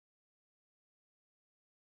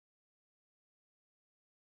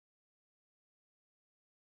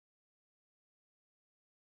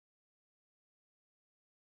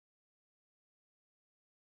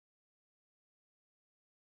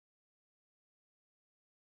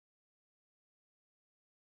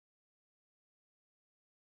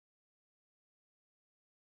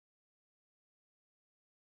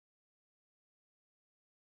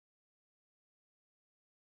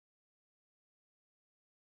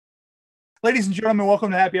Ladies and gentlemen, welcome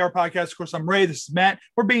to Happy Hour Podcast. Of course, I'm Ray. This is Matt.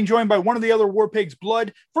 We're being joined by one of the other War Pigs,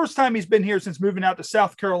 Blood. First time he's been here since moving out to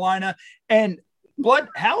South Carolina. And Blood,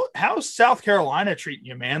 how's South Carolina treating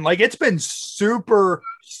you, man? Like, it's been super,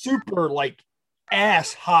 like,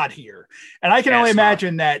 ass hot here. And I can only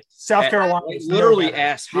imagine that South Carolina is literally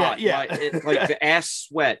ass hot. Yeah. Like the ass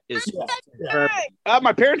sweat is.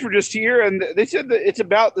 My parents were just here, and they said that it's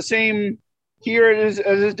about the same here as it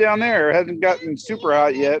is down there. It hasn't gotten super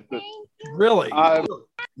hot yet, but really, I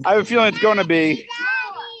have a feeling it's going to be.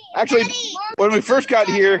 Actually, when we first got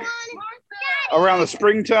here around the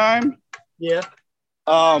springtime, it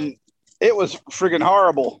was friggin'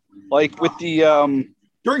 horrible. Like with the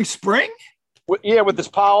during spring, with this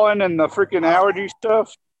pollen and the freaking allergy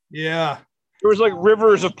stuff. Yeah, there was like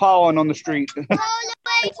rivers of pollen on the street.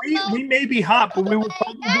 we may be hot, but we would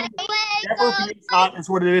probably never be as hot as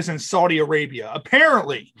what it is in Saudi Arabia.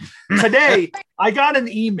 Apparently, today I got an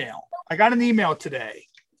email. Today,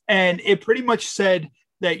 and it pretty much said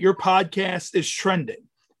that your podcast is trending.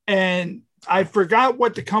 And I forgot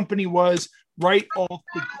what the company was right off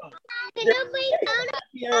the top.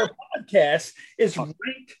 Your podcast is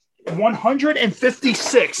ranked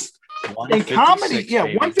 156th in comedy. Yeah,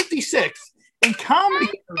 156th in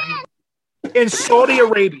comedy in Saudi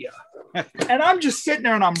Arabia. And I'm just sitting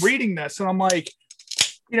there and I'm reading this and I'm like,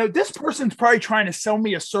 this person's probably trying to sell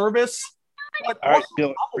me a service. But I'm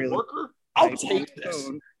a worker. I'll take this.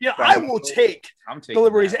 I will take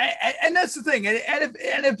deliveries. And that's the thing. And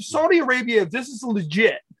if Saudi Arabia, if this is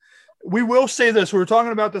legit, we will say this. We were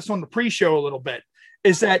talking about this on the pre-show a little bit,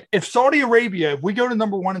 is that if Saudi Arabia, if we go to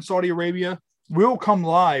number one in Saudi Arabia, we'll come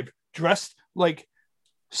live dressed like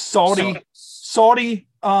Saudi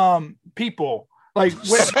people. Like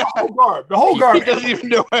with the whole guard. He doesn't even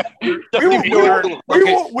know it.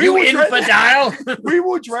 We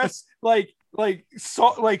will dress like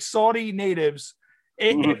Saudi natives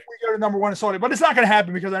if we go to number one in Saudi, but it's not going to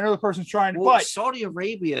happen because I know the person's trying to. But Saudi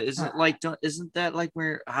Arabia isn't that like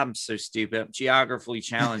where I'm so stupid? I'm geographically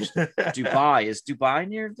challenged. Dubai is Dubai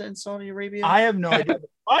near than Saudi Arabia? I have no idea.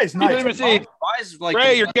 Dubai is nice. Dubai is like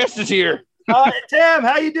Ray, your guest is here. Tim,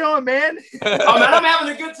 how you doing, man? Oh man, I'm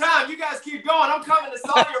having a good time. You guys keep going. I'm coming to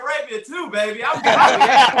Saudi Arabia too, baby. I'm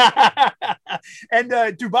good. And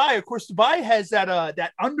Dubai, of course, Dubai has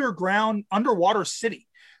that underwater city.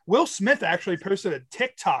 Will Smith actually posted a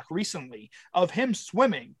TikTok recently of him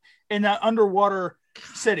swimming in that underwater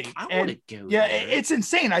city. I want to go. Yeah, it's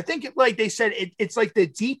insane. I think they said it's like the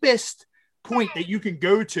deepest point that you can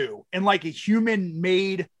go to in like a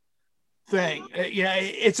human-made thing.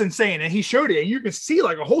 It's insane. And he showed it, and you can see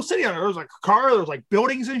like a whole city on there. There was like a car, there was like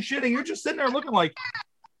buildings and shit, and you're just sitting there looking like,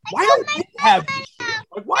 why don't we have this shit?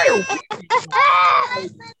 Like, why are we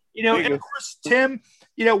and of course, Tim,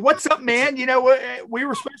 what's up, man? We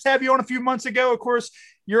were supposed to have you on a few months ago. Of course,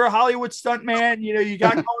 you're a Hollywood stunt man. You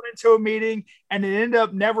got called into a meeting and it ended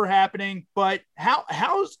up never happening. But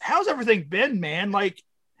how's everything been, man? Like,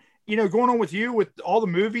 going on with you with all the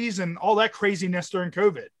movies and all that craziness during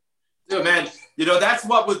COVID. Yeah, man. That's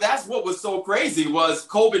what was so crazy was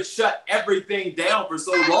COVID shut everything down for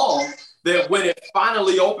so long that when it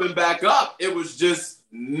finally opened back up, it was just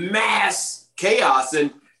mass chaos.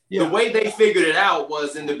 And the way they figured it out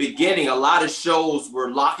was in the beginning, a lot of shows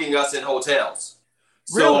were locking us in hotels.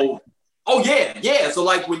 Really? So, oh yeah. So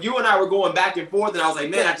like when you and I were going back and forth, and I was like,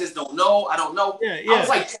 man, I just don't know. I don't know. Yeah.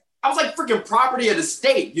 I was like freaking property of the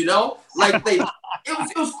state, Like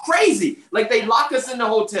it was crazy. Like they lock us in the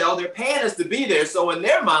hotel, they're paying us to be there. So in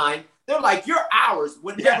their mind, they're like, you're ours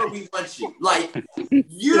whenever we want you. Like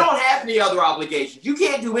you don't have any other obligations. You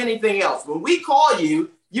can't do anything else. When we call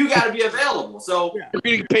you, you got to be available. So you're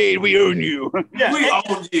getting paid. We own you. We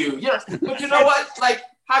own you. Yeah. But you know what? Like,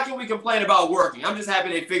 how can we complain about working? I'm just happy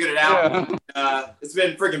they figured it out. Yeah. It's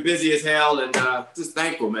been freaking busy as hell, and just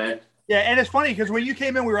thankful, man. Yeah, and it's funny because when you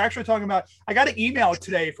came in, we were actually talking about, I got an email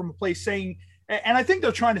today from a place saying, and I think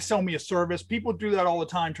they're trying to sell me a service. People do that all the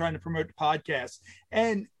time, trying to promote the podcast.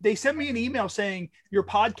 And they sent me an email saying, your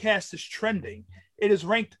podcast is trending. It is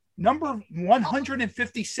ranked number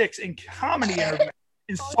 156 in comedy interviews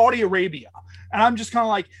in Saudi Arabia. And I'm just kind of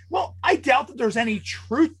like, well, I doubt that there's any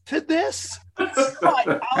truth to this,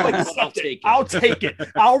 but I'll accept it. I'll take it.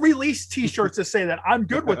 I'll release t-shirts to say that I'm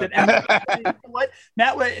good with it. And you know what,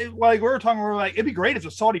 Matt, like we were talking, we were like, it'd be great if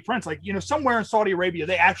a Saudi prince, like, somewhere in Saudi Arabia,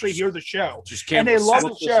 they actually hear the show and they love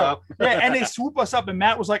the show. Yeah, and they swoop us up. And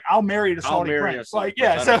Matt was like, I'll marry the Saudi prince. Like,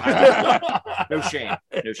 yeah. So no shame.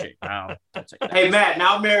 Hey, Matt,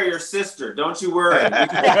 now marry your sister. Don't you worry.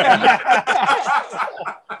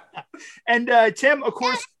 And Tim, of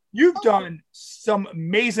course, you've done some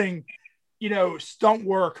amazing stunt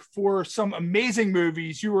work for some amazing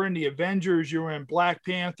movies. You were in the Avengers, you were in Black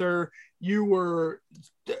Panther, you were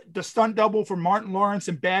the stunt double for Martin Lawrence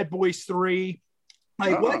in Bad Boys 3.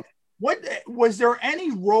 Like what was there any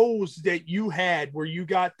roles that you had where you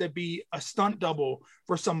got to be a stunt double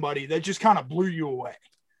for somebody that just kind of blew you away?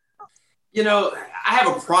 I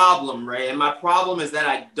have a problem, Ray, and my problem is that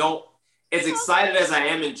I don't, as excited as I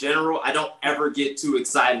am in general, I don't ever get too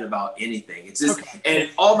excited about anything. It's just, and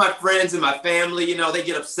all my friends and my family, they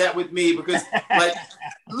get upset with me because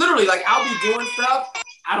literally, I'll be doing stuff.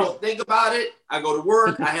 I don't think about it. I go to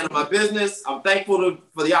work, I handle my business. I'm thankful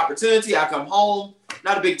for the opportunity. I come home,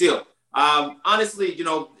 not a big deal. Honestly,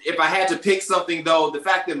 if I had to pick something though, the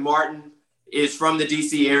fact that Martin is from the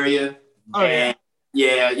DC area, and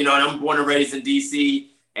I'm born and raised in DC,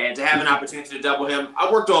 and to have an opportunity to double him, I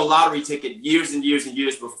worked on a lottery ticket years and years and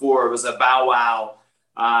years before. It was a Bow Wow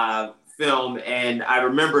film, and I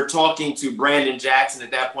remember talking to Brandon Jackson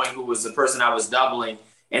at that point, who was the person I was doubling,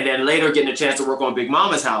 and then later getting a chance to work on Big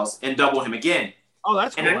Mama's House and double him again. Oh,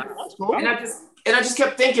 that's cool. That's cool. And I just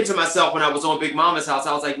kept thinking to myself when I was on Big Mama's House,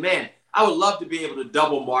 I was like, man, I would love to be able to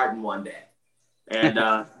double Martin one day. And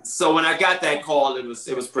so when I got that call, it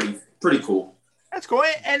was pretty cool. That's cool.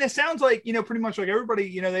 And it sounds like, pretty much like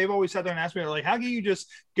everybody, they've always sat there and asked me, like, how can you just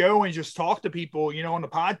go and just talk to people, on the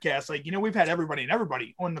podcast? Like, we've had everybody and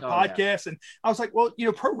everybody on the podcast. Yeah. And I was like, well,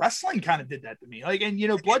 pro wrestling kind of did that to me. Like, and,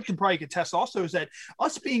 Blood can probably attest also is that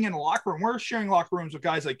us being in the locker room, we're sharing locker rooms with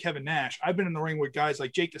guys like Kevin Nash. I've been in the ring with guys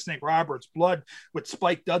like Jake the Snake Roberts, Blood with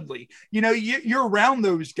Spike Dudley. You're around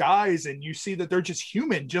those guys and you see that they're just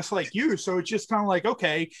human, just like you. So it's just kind of like,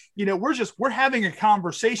 okay, we're having a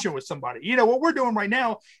conversation with somebody. What we're doing right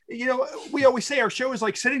now, we always say our show is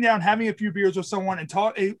like sitting down, having a few beers with someone and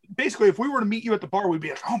talk. Basically, if we were to meet you at the bar, we'd be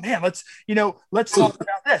like, oh man, let's talk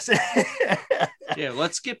about this. Yeah,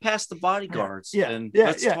 let's get past the bodyguards. Yeah, and yeah,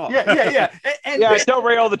 let's yeah, talk. yeah. And I tell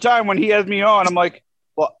Ray all the time when he has me on, I'm like,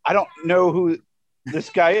 well, I don't know who this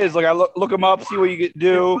guy is. Like, I look him up, see what you can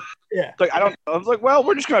do. Yeah. Like, I was like, well,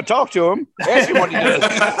 we're just going to talk to him, ask him what he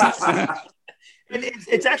does. And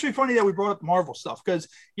it's actually funny that we brought up Marvel stuff because,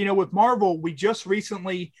 with Marvel, we just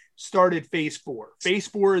recently started Phase 4. Phase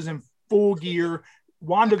 4 is in full gear.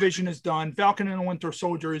 WandaVision is done. Falcon and the Winter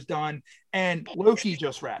Soldier is done. And Loki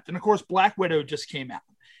just wrapped. And, of course, Black Widow just came out.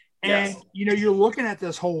 And, you're looking at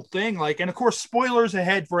this whole thing and, of course, spoilers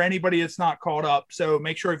ahead for anybody that's not caught up. So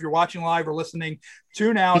make sure if you're watching live or listening,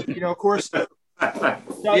 tune out. Of course. You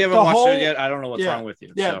haven't watched it yet. I don't know what's wrong with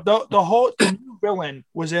you. Yeah, so. the new villain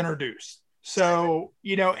was introduced. So,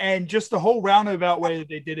 and just the whole roundabout way that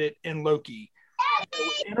they did it in Loki,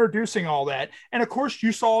 introducing all that. And of course,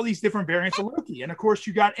 you saw all these different variants of Loki. And of course,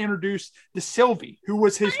 you got introduced to Sylvie, who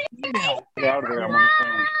was his female.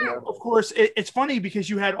 Of course, it's funny because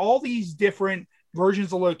you had all these different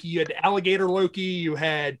versions of Loki. You had alligator Loki, you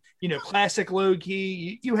had, classic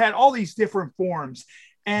Loki, you had all these different forms.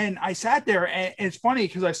 And I sat there and it's funny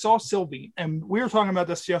because I saw Sylvie, and we were talking about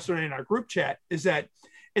this yesterday in our group chat, is that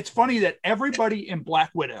it's funny that everybody in Black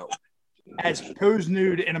Widow has posed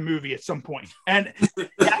nude in a movie at some point. And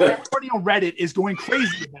everybody on Reddit is going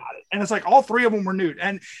crazy about it. And it's like all three of them were nude.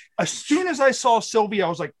 And as soon as I saw Sylvie, I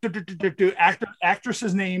was like,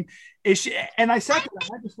 actress's name is she? And I sat there and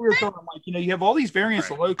I had this weird thought. I'm like, you have all these variants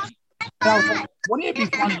of Loki. And I was like, wouldn't it be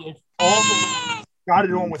funny if all the got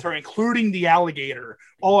it on with her, including the alligator,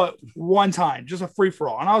 all at one time, just a free for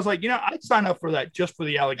all. And I was like, I'd sign up for that just for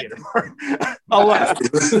the alligator part.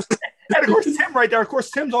 And of course, Tim right there. Of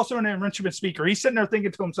course, Tim's also an enrichment speaker. He's sitting there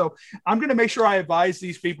thinking to himself, I'm going to make sure I advise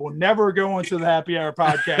these people never go into the Happy Hour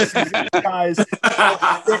podcast. These guys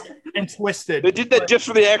are sick and twisted. They did that just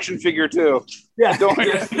for the action figure too. Yeah.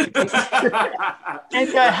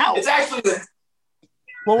 And how? It's actually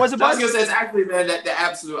what was it? I was going to say, it's actually, man, the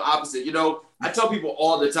absolute opposite. I tell people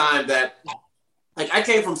all the time that, I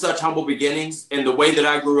came from such humble beginnings, and the way that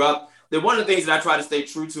I grew up, that one of the things that I try to stay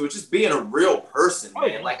true to is just being a real person,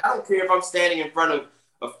 man. I don't care if I'm standing in front of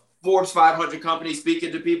a Forbes 500 company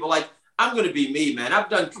speaking to people. I'm going to be me, man. I've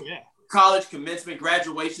done college commencement,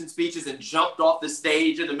 graduation speeches and jumped off the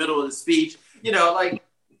stage in the middle of the speech. You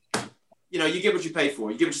get what you pay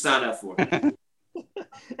for. You get what you sign up for.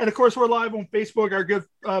 And of course, we're live on Facebook. Our good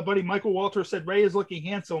buddy Michael Walter said Ray is looking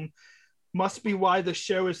handsome. Must be why the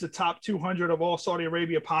show is the top 200 of all Saudi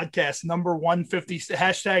Arabia podcasts, number 150,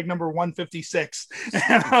 hashtag number 156.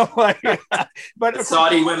 And I'm like, but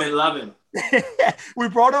Saudi women love him. We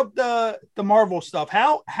brought up the Marvel stuff.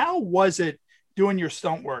 How was it doing your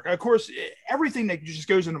stunt work? Of course, everything that just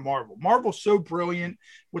goes into Marvel. Marvel's so brilliant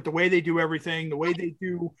with the way they do everything, the way they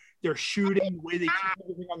do their shooting, the way they keep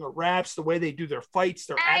everything on the wraps, the way they do their fights,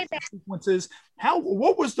 their action sequences.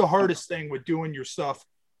 What was the hardest thing with doing your stuff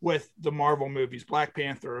with the Marvel movies, Black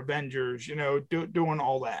Panther, Avengers, doing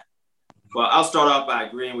all that? Well, I'll start off by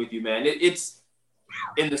agreeing with you, man. It's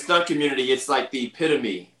in the stunt community, it's like the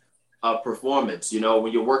epitome of performance.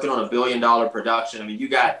 When you're working on $1 billion production, I mean, you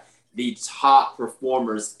got the top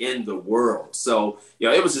performers in the world. So,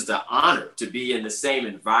 it was just an honor to be in the same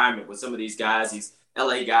environment with some of these guys, these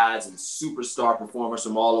LA guys and superstar performers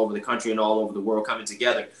from all over the country and all over the world coming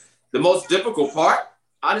together. The most difficult part,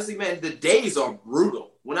 honestly, man, the days are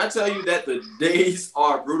brutal. When I tell you that the days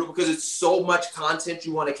are brutal because it's so much content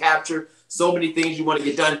you want to capture, so many things you want to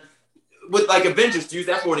get done. With like Avengers, to use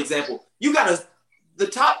that for an example, the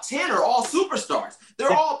top 10 are all superstars.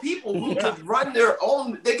 They're all people who could run their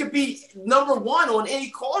own. They could be number one on any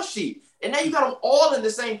call sheet. And now you got them all in the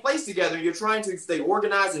same place together. You're trying to stay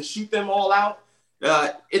organized and shoot them all out.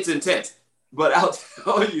 It's intense. But I'll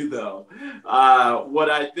tell you, though, what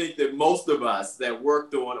I think that most of us that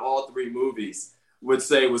worked on all three movies would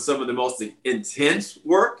say was some of the most intense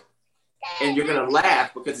work. And you're going to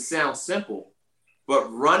laugh because it sounds simple.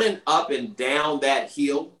 But running up and down that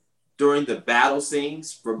hill during the battle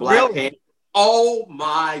scenes for Black Panther, oh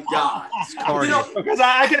my God. Because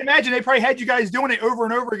I can imagine they probably had you guys doing it over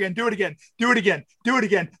and over again. Do it again, do it again, do it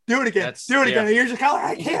again, do it again, do it again. And you're just kind of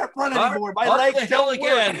like, I can't run anymore. My legs don't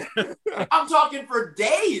again. I'm talking for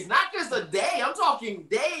days, not just a day. I'm talking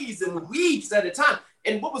days and weeks at a time.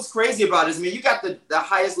 And what was crazy about it is, you got the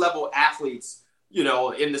highest level athletes, in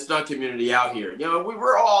the stunt community out here. We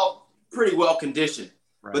were all pretty well conditioned.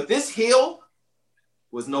 Right. But this hill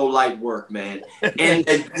was no light work, man. And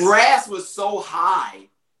the grass was so high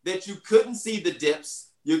that you couldn't see the dips.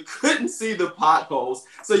 You couldn't see the potholes.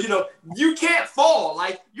 So, you can't fall.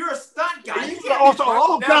 Like, you're a stunt guy. You can't also,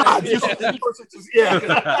 oh, God.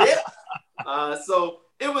 So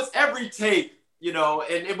it was every take,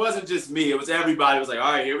 and it wasn't just me. It was everybody. It was like,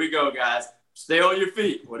 all right, here we go, guys. Stay on your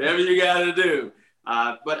feet. Whatever you got to do.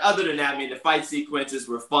 But other than that, the fight sequences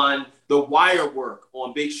were fun. The wire work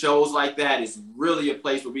on big shows like that is really a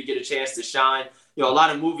place where we get a chance to shine. A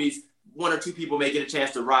lot of movies, one or two people may get a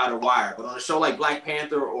chance to ride a wire. But on a show like Black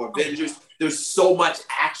Panther or Avengers, there's so much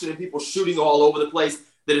action and people shooting all over the place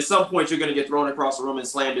that at some point you're going to get thrown across the room and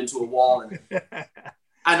slammed into a wall. And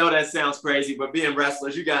I know that sounds crazy, but being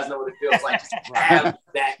wrestlers, you guys know what it feels like to have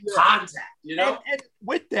that contact, And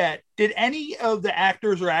with that, did any of the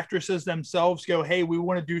actors or actresses themselves go, hey, we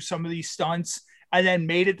want to do some of these stunts, and then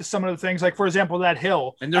made it to some of the things, like, for example, that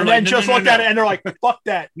hill, and then just looked at it and they're like, fuck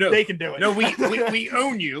that, they can do it. No, we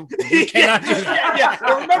own you. You cannot do that.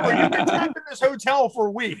 Yeah. Remember, you've been trapped in this hotel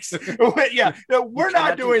for weeks. We're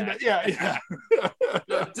not doing that. Yeah.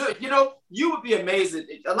 You would be amazed.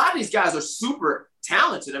 A lot of these guys are super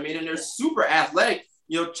talented. And they're super athletic.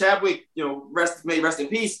 Chadwick, may rest in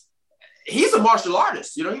peace. He's a martial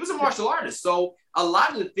artist. He was a martial artist. So a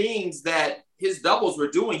lot of the things that his doubles were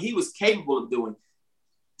doing, he was capable of doing.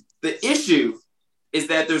 The issue is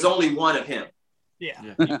that there's only one of him.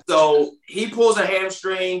 Yeah. So he pulls a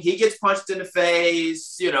hamstring, he gets punched in the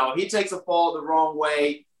face, he takes a fall the wrong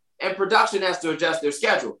way, and production has to adjust their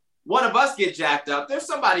schedule. One of us get jacked up, there's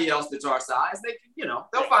somebody else that's our size. They can,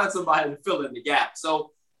 they'll find somebody to fill in the gap.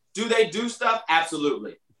 So do they do stuff?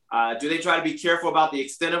 Absolutely. Do they try to be careful about the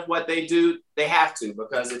extent of what they do? They have to,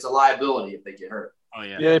 because it's a liability if they get hurt. Oh,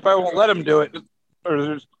 yeah. Yeah, they probably won't let them do it. Or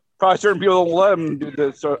there's probably certain people that won't let them do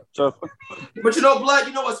this stuff. But,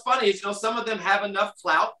 Blood, what's funny is, some of them have enough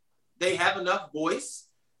clout. They have enough voice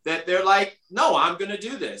that they're like, no, I'm going to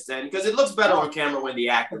do this. And because it looks better on camera when the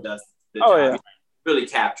actor does the job. Yeah. Really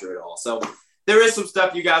capture it all. So there is some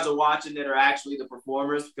stuff you guys are watching that are actually the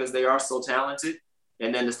performers because they are so talented.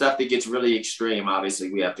 And then the stuff that gets really extreme,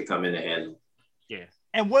 obviously, we have to come in and handle. Yeah.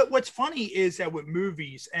 And what's funny is that with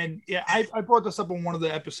movies, and I brought this up on one of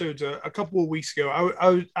the episodes a couple of weeks ago.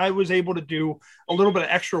 I was able to do a little bit of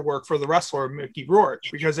extra work for the wrestler Mickey Rourke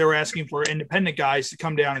because they were asking for independent guys to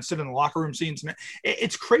come down and sit in the locker room scenes. And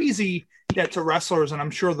it's crazy that to wrestlers, and I'm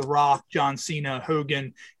sure The Rock, John Cena,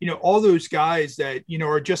 Hogan, all those guys that,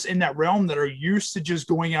 are just in that realm that are used to just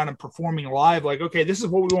going out and performing live. Like, okay, this is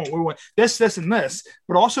what we want. We want this, this, and this,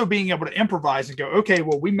 but also being able to improvise and go, okay,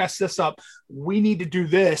 well, we messed this up. We need to do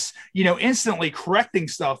this, instantly correcting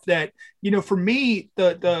stuff that, for me,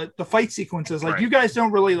 the fight sequences, like, right. You guys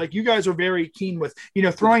don't really, like, you guys are very keen with,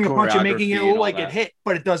 throwing a punch and making it look like it hit,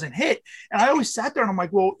 but it doesn't hit. And I always sat there and I'm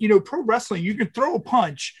like, well, pro wrestling, you can throw a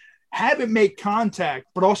punch, have it make contact,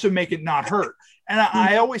 but also make it not hurt. And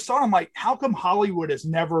I always thought, I'm like, how come Hollywood has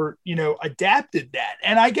never, adapted that?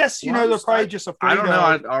 And I guess, they're probably just afraid. I don't know.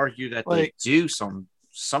 I'd argue that they do some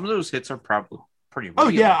some of those hits are probably pretty real. Oh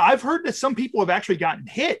yeah, I've heard that some people have actually gotten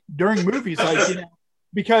hit during movies, like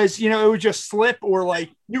because it would just slip, or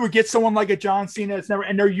like you would get someone like a John Cena that's never,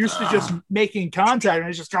 and they're used to just making contact, and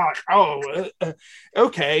it's just kind of like,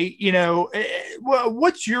 okay, well,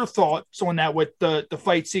 what's your thoughts on that with the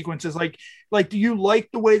fight sequences? Like, do you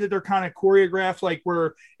like the way that they're kind of choreographed, like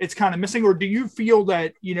where it's kind of missing, or do you feel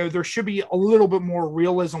that there should be a little bit more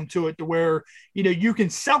realism to it, to where you can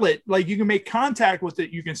sell it, like you can make contact with it,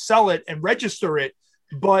 you can sell it and register it,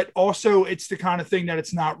 but also it's the kind of thing that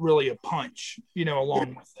it's not really a punch,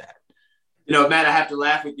 along with that. Matt, I have to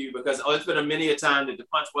laugh with you because it's been many a time that the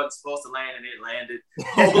punch wasn't supposed to land and it landed.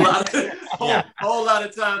 Whole lot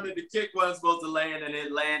of time that the kick wasn't supposed to land and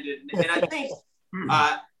it landed. And I think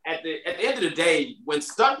at the end of the day, when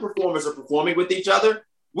stunt performers are performing with each other,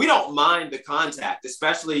 we don't mind the contact,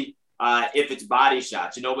 especially if it's body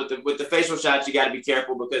shots. With the facial shots, you got to be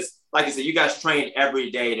careful because, like I said, you guys train every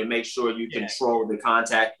day to make sure you control the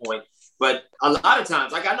contact point. But a lot of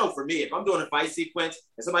times, like I know for me, if I'm doing a fight sequence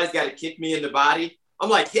and somebody's got to kick me in the body, I'm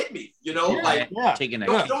like, hit me, Taking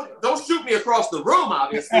don't shoot me across the room,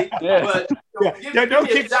 obviously. But don't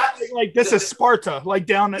kick like this is Sparta, like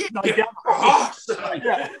down down.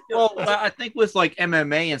 Well, I think with like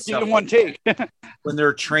MMA and stuff, one take when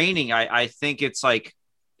they're training, I think it's like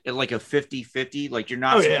a 50-50. Like you're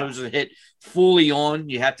not supposed to hit fully on.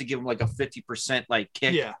 You have to give them like a 50% like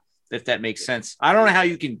kick. Yeah. If that makes sense. I don't know how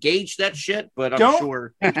you can gauge that shit, but I'm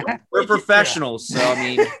sure we're professionals. So,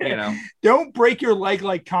 I mean, Don't break your leg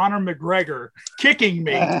like Conor McGregor kicking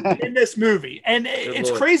me in this movie. And it's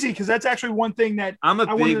crazy because that's actually one thing that I'm a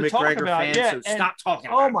big McGregor fan, so stop talking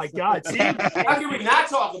about it. Oh, my God. See? How can we not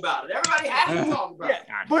talk about it? Everybody has to talk about it.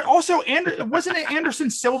 But also, wasn't it Anderson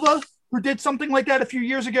Silva who did something like that a few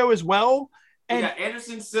years ago as well? We got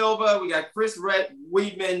Anderson Silva, we got Chris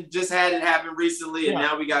Weidman, just had it happen recently, and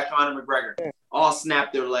now we got Conor McGregor. All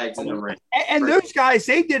snapped their legs in the ring. And those guys,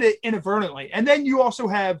 they did it inadvertently. And then you also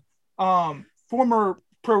have former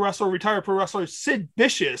retired pro wrestler Sid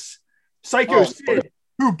Vicious, Psycho Sid,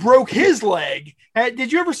 who broke his leg.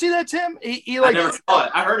 Did you ever see that, Tim? I never saw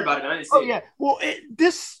it. I heard about it. I didn't see it. Yeah. Well,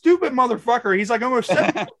 this stupid motherfucker, he's like almost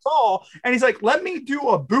 7 foot tall, and he's like, let me do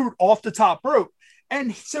a boot off the top rope.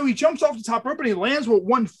 And so he jumps off the top rope and he lands with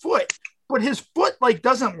 1 foot, but his foot like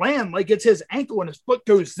doesn't land, like it's his ankle and his foot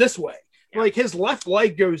goes this way. Like his left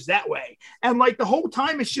leg goes that way. And like the whole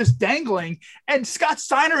time it's just dangling, and Scott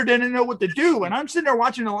Steiner didn't know what to do. And I'm sitting there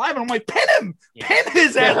watching it live and I'm like, pin him, pin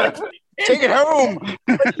his ass. Take it home.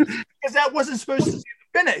 Because that wasn't supposed to be the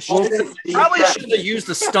finish. Probably should have used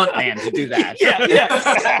the stunt man to do that.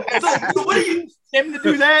 So what do you him to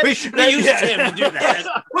do that? We should have used him to do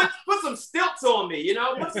that. Put some stilts on me,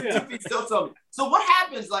 put some 2 feet stilts on me. So what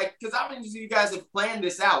happens, like, because obviously you guys have planned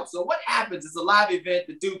this out. So what happens? It's a live event.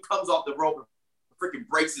 The dude comes off the rope and freaking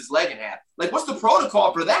breaks his leg in half. Like, what's the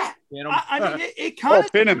protocol for that? I mean, it kind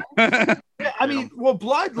of pin him. I mean, well,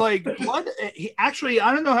 Blood. Actually,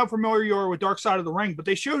 I don't know how familiar you are with Dark Side of the Ring, but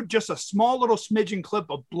they showed just a small little smidgen clip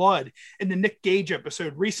of Blood in the Nick Gage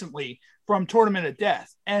episode recently from Tournament of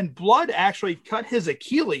Death. And Blood actually cut his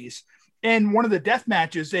Achilles in one of the death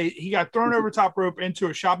matches. He got thrown over top rope into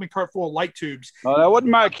a shopping cart full of light tubes. Oh, that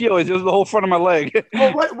wasn't my Achilles. It was the whole front of my leg.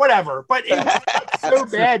 Well, whatever. But it was so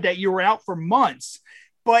bad that you were out for months.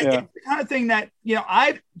 But it's the kind of thing that,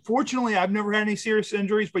 I've never had any serious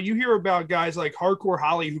injuries, but you hear about guys like Hardcore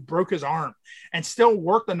Holly who broke his arm and still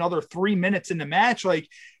worked another 3 minutes in the match. Like,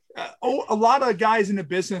 a lot of guys in the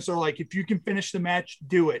business are like, if you can finish the match,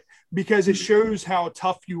 do it, because it shows how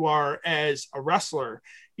tough you are as a wrestler,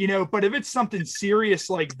 but if it's something serious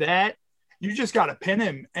like that, you just got to pin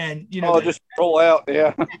him and, just roll out.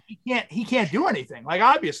 Yeah. He can't do anything, like,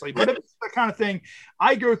 obviously, but if it's the kind of thing,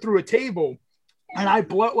 I go through a table and I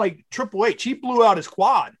blow, like Triple H, he blew out his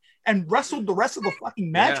quad and wrestled the rest of the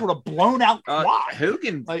fucking match with a blown out quad.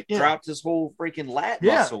 Hogan dropped his whole freaking lat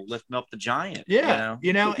muscle lifting up the giant.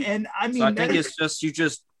 And I mean, so I think it's just, you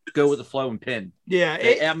just go with the flow and pin. Yeah.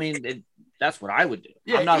 That's what I would do.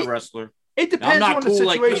 Yeah, I'm not a wrestler. It depends I'm not on cool the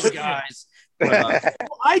situation. Like these guys. But,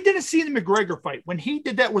 I didn't see the McGregor fight. When he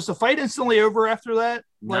did that, was the fight instantly over after that?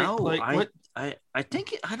 I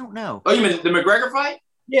think I don't know. Oh, you mean the McGregor fight?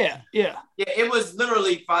 Yeah. It was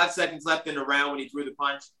literally 5 seconds left in the round when he threw the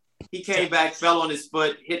punch. He came back, fell on his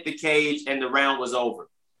foot, hit the cage, and the round was over.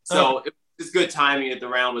 So it was good timing that the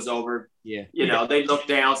round was over. Yeah. They looked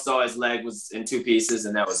down, saw his leg was in 2 pieces,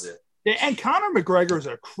 and that was it. Yeah, and Conor McGregor is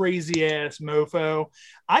a crazy ass mofo.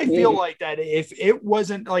 I feel like that if it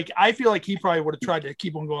wasn't like, I feel like he probably would have tried to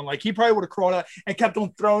keep on going. Like, he probably would have crawled out and kept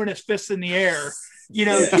on throwing his fists in the air,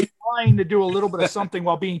 trying to do a little bit of something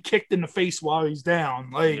while being kicked in the face while he's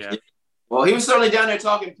down. Well, he was certainly down there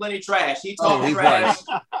talking plenty trash. He talked trash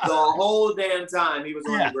the whole damn time he was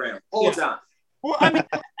on the ground. Whole time. Well, I mean,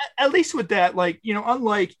 at least with that,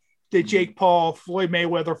 unlike the Jake Paul Floyd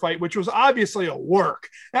Mayweather fight, which was obviously a work.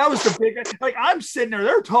 That was the biggest. I'm sitting there,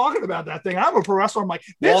 they're talking about that thing. I'm a pro wrestler. I'm like,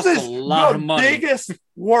 this is the biggest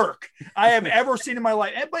work I have ever seen in my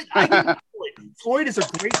life. But I think Floyd is a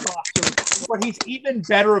great boxer, but he's even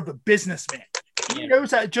better of a businessman. He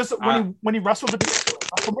knows that just when he wrestled at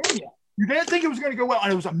WrestleMania, you didn't think it was going to go well,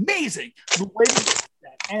 and it was amazing. The way he did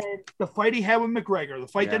that. And the fight he had with McGregor, the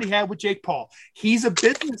fight that he had with Jake Paul, he's a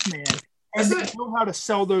businessman. And they know how to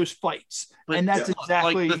sell those fights. And that's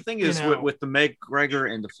exactly the thing is with the McGregor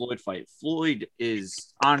and the Floyd fight. Floyd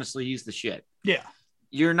is honestly, he's the shit. Yeah.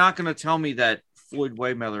 You're not going to tell me that Floyd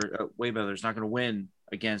Mayweather is not going to win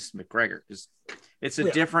against McGregor because it's a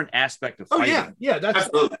different aspect of fighting. That's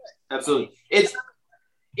absolutely. It's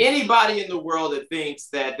anybody in the world that thinks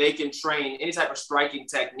that they can train any type of striking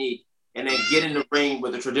technique and then get in the ring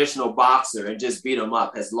with a traditional boxer and just beat them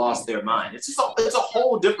up has lost their mind. It's a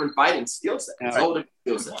whole different fighting skill set. It's a whole different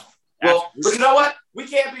skill set. Well, but you know what? We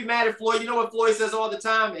can't be mad at Floyd. You know what Floyd says all the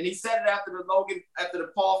time? And he said it after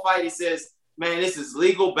the Paul fight. He says, man, this is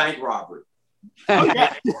legal bank robbery.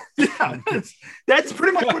 That's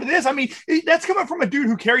pretty much what it is. I mean, that's coming from a dude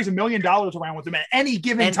who carries $1 million around with him at any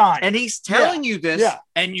given time, and he's telling you this,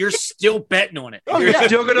 and you're still betting on it. You're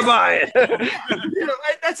still going to buy it.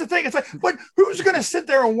 That's the thing. It's like, but who's going to sit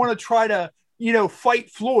there and want to try to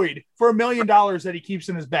fight Floyd for $1 million that he keeps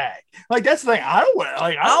in his bag? That's the thing.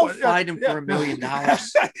 I'll fight him for $1 million.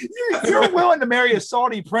 You're willing to marry a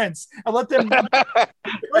Saudi prince and let them.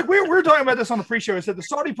 We were talking about this on the pre-show. I said the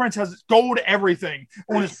Saudi prince has gold everything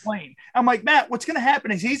on his plane. I'm like, Matt, what's going to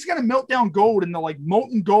happen is he's going to melt down gold into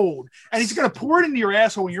molten gold, and he's going to pour it into your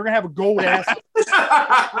asshole, and you're going to have a gold asshole. That's going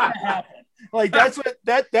to happen.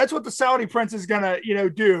 That's what the Saudi prince is gonna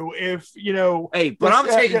do if Hey, but I'm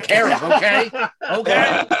taken care of, okay?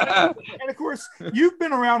 Okay. And of course, you've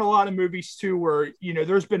been around a lot of movies too, where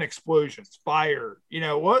there's been explosions, fire.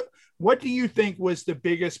 What do you think was the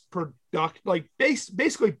biggest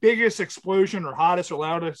basically biggest explosion or hottest or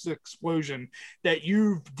loudest explosion that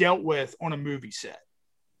you've dealt with on a movie set?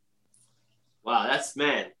 Wow, that's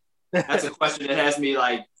a question that has me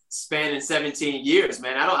spanning 17 years,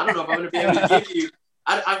 man. I don't know if I'm going to be able to give you.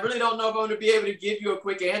 I really don't know if I'm going to be able to give you a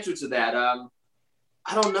quick answer to that.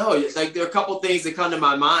 I don't know. There are a couple things that come to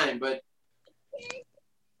my mind, but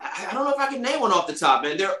I don't know if I can name one off the top,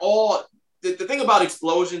 man. They're all the thing about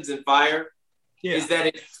explosions and fire is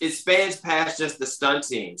that it spans past just the stunt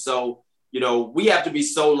team. So we have to be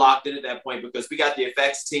so locked in at that point because we got the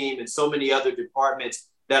effects team and so many other departments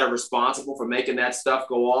that are responsible for making that stuff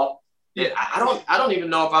go off. I don't even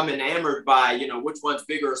know if I'm enamored by, which one's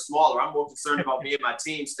bigger or smaller. I'm more concerned about me and my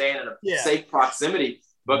team staying in a safe proximity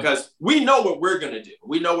because we know what we're going to do.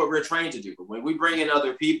 We know what we're trained to do. But when we bring in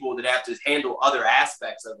other people that have to handle other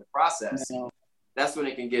aspects of the process, that's when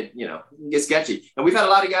it can get sketchy. And we've had a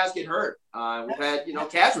lot of guys get hurt. We've had,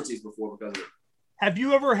 casualties before because of it. Have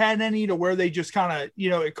you ever had any to where they just kind of,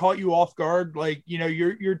 it caught you off guard?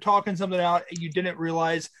 You're talking something out and you didn't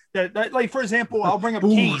realize that for example, I'll bring up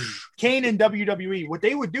Kane in WWE. What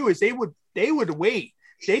they would do is they would wait.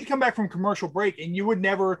 They'd come back from commercial break and you would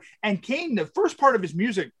never, and Kane, the first part of his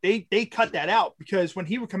music, they cut that out because when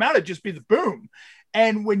he would come out, it'd just be the boom.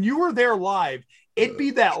 And when you were there live, it'd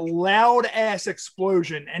be that loud ass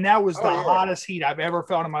explosion. And that was the hottest heat I've ever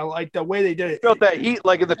felt in my life. The way they did it. Felt that heat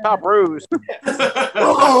in the top rows.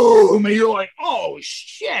 Oh, man, you're like, oh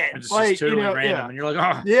shit. It's just totally random. And you're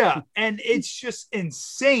like, oh. Yeah. And it's just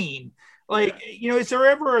insane. Is there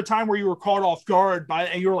ever a time where you were caught off guard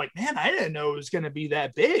and you were like, man, I didn't know it was going to be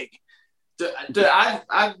that big?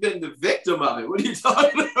 I've been the victim of it. What are you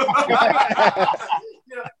talking about?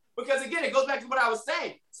 Because again, it goes back to what I was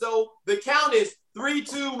saying. So the count is 3,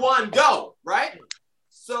 2, 1, go, right?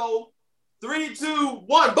 So 3, 2,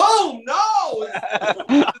 1, boom! No,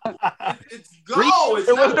 it's go.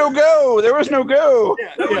 There was no go. There was no go.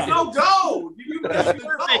 There was no go. You missed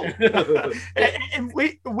the go. And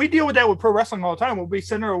we deal with that with pro wrestling all the time. We'll be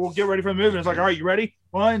sitting there, we'll get ready for the movie. It's like, all right, you ready?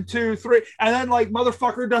 1, 2, 3, and then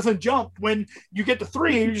motherfucker doesn't jump when you get to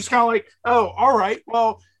 3. You're just kind of like, oh, all right,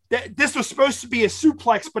 well. This was supposed to be a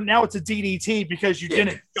suplex, but now it's a DDT because you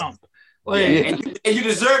didn't jump. And you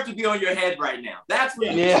deserve to be on your head right now. That's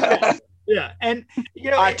what Yeah. And,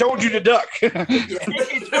 I told you to duck.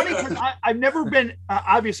 It's funny because I've never been,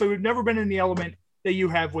 obviously, we've never been in the element that you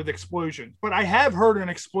have with explosions, but I have heard an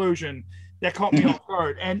explosion that caught me off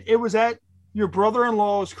guard. And it was at your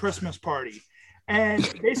brother-in-law's Christmas party.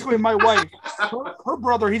 And basically, my wife, her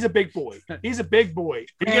brother, he's a big boy. He's a big boy.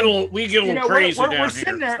 We get a little crazy down we're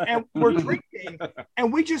sitting there and we're drinking,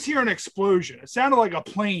 and we just hear an explosion. It sounded like a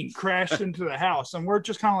plane crashed into the house, and we're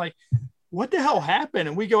just kind of like, what the hell happened?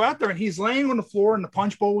 And we go out there, and he's laying on the floor, and the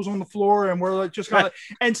punch bowl was on the floor, and we're like, just kind of.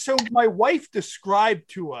 And so my wife described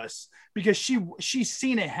to us, because she's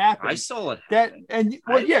seen it happen. I saw it.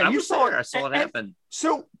 You saw it. I saw it happen.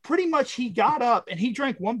 So pretty much, he got up and he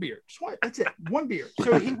drank one beer. That's it, one beer.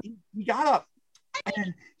 So he got up,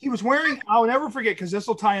 and he was wearing. I'll never forget, because this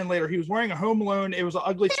will tie in later. He was wearing a Home Alone. It was an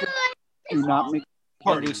ugly sweater. Do not make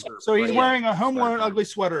party. So he's wearing a Home Alone ugly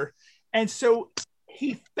sweater, and so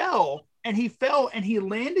he fell. And he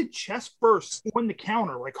landed chest first on the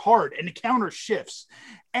counter, like hard, and the counter shifts.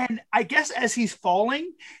 And I guess as he's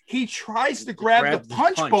falling, he tries to grab the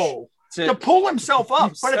punch bowl to pull himself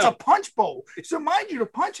up, but it's a punch bowl. So mind you, the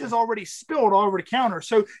punch has already spilled all over the counter.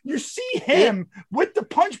 So you see him with the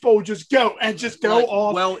punch bowl just go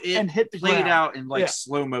off and hit the ground. Played out in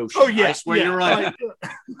slow motion. Oh yeah, I swear you're right.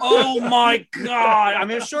 Oh my God! I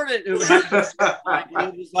mean, I'm sure that it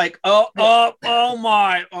was like, oh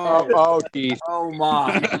my, geez, oh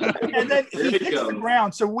my, and then he hits the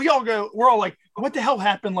ground. So we're all like, what the hell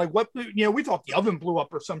happened? Like, what, we thought the oven blew up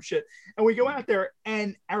or some shit. And we go out there,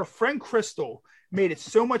 and our friend Crystal made it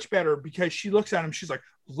so much better, because she looks at him. She's like,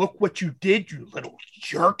 look what you did, you little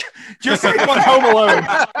jerk. Just like on Home Alone.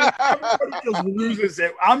 Everybody just loses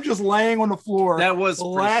it. I'm just laying on the floor. That was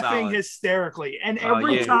laughing hysterically. And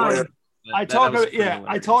every time I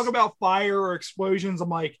talk about fire or explosions, I'm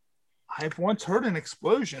like, I've once heard an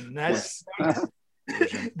explosion. That's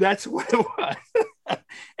what it was.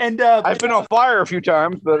 And I've been on fire a few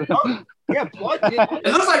times, but yeah, blood. It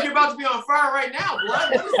looks like you're about to be on fire right now,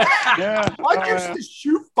 blood. What is that? Yeah, blood used to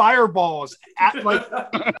shoot fireballs at like.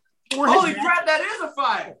 Holy crap! That is a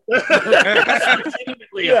fire. That's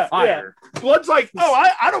legitimately a fire. Yeah. Blood's like,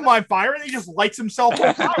 I don't mind fire, and he just lights himself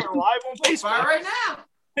on fire live on Facebook. Fire right now.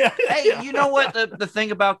 Hey, you know what? The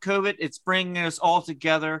thing about COVID, it's bringing us all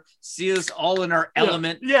together, see us all in our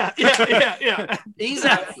element. Yeah. He's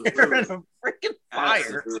out there in a freaking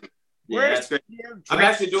fire. Yeah, that's great. I'm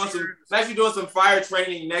actually doing some fire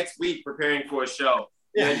training next week, preparing for a show.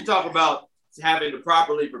 Yeah, you talk about having to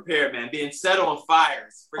properly prepare, man. Being set on fire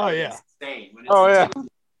is freaking insane.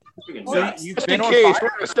 Just in case, we're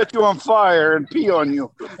gonna set you on fire and pee on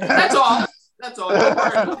you. That's all.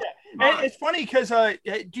 And it's funny because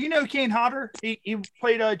do you know Kane Hodder? He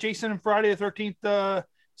played Jason in Friday the 13th,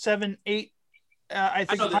 7, 8. I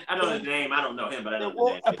know the name. I don't know him, but I know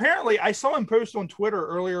the name. Apparently, I saw him post on Twitter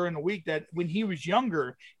earlier in the week that when he was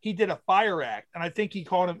younger, he did a fire act, and I think he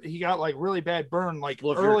got like really bad burn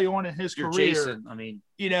early on in his career. Jason, I mean,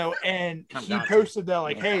 and he posted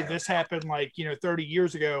that hey, this happened 30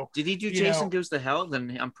 years ago. Did he do Jason Goes to Hell?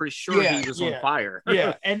 Then I'm pretty sure he was on fire.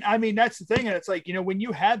 Yeah, and I mean that's the thing, and it's like when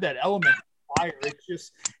you have that element of fire, it's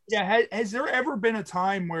just Has there ever been a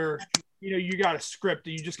time where you got a script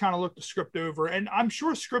and you just kind of look the script over? And I'm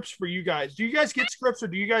sure scripts for you guys. Do you guys get scripts, or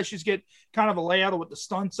do you guys just get kind of a layout of what the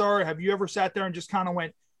stunts are? Have you ever sat there and just kind of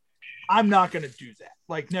went, I'm not going to do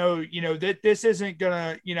that? No, that this isn't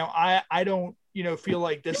going to, I don't, feel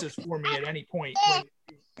like this is for me at any point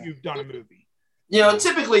when you've done a movie.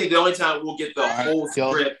 Typically the only time we'll get the whole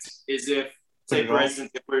script is if, say, for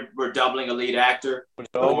instance, if we're doubling a lead actor,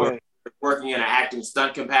 or we're working in an acting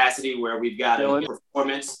stunt capacity where we've got a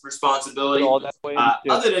performance responsibility.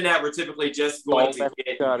 Other than that, we're typically just going to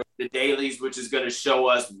get the dailies, which is going to show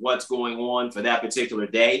us what's going on for that particular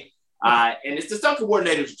day. And it's the stunt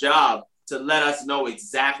coordinator's job to let us know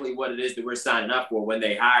exactly what it is that we're signing up for when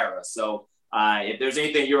they hire us. So if there's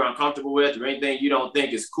anything you're uncomfortable with or anything you don't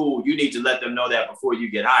think is cool, you need to let them know that before you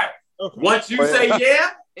get hired. Okay. Once you say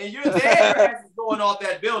and you're there, your ass is going off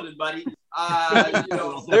that building, buddy.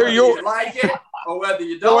 Whether you like it or whether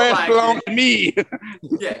you don't like it. Me.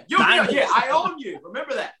 I own you.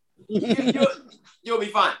 Remember that. You'll be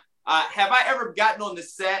fine. Have I ever gotten on the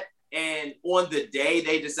set and on the day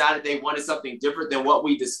they decided they wanted something different than what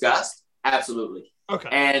we discussed? Absolutely. Okay.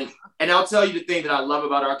 And I'll tell you the thing that I love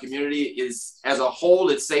about our community is, as a whole,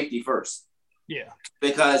 it's safety first. Yeah.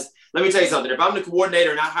 Because let me tell you something. If I'm the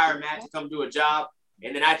coordinator and I hire Matt to come do a job,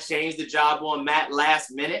 and then I change the job on Matt last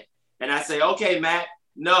minute, and I say, okay, Matt,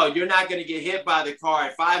 no, you're not going to get hit by the car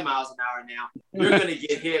at 5 miles an hour now. You're going to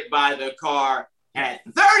get hit by the car at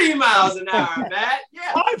 30 miles an hour, Matt.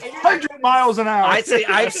 Yeah. 500 miles an hour. I'd say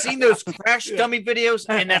I've seen those crash dummy videos,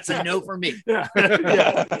 and that's a no for me. Yeah.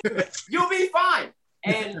 You'll be fine.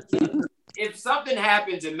 And if something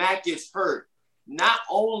happens and Matt gets hurt, not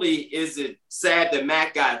only is it sad that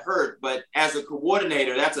Matt got hurt, but as a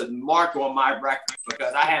coordinator, that's a mark on my record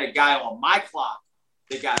because I had a guy on my clock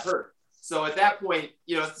that got hurt. So at that point,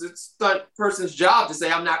 it's the person's job to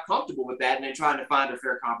say, I'm not comfortable with that, and then trying to find a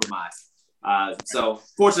fair compromise. So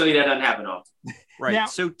fortunately, that doesn't happen often. Right. Now,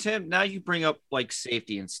 so Tim, now you bring up like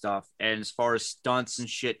safety and stuff, and as far as stunts and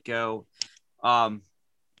shit go,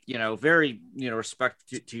 very, respect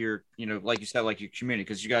to your, like you said, like your community,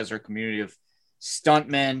 because you guys are a community of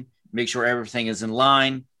stuntmen. Make sure everything is in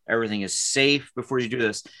line, everything is safe before you do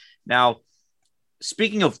this. Now,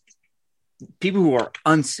 speaking of people who are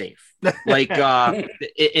unsafe, like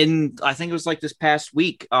in I think it was like this past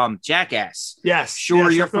week, Jackass. Yes. Sure,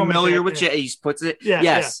 yes, you're familiar with He puts it. Yeah,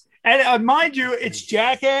 yes. Yeah. And mind you, it's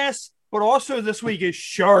Jackass, but also this week is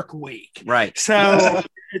Shark Week. Right. So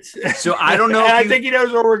so I don't know. I think he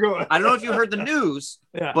knows where we're going. I don't know if you heard the news,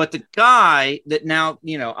 but the guy that now,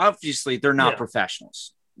 obviously they're not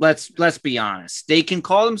professionals. Let's be honest. They can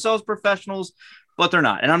call themselves professionals, but they're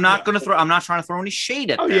not. And I'm not trying to throw any shade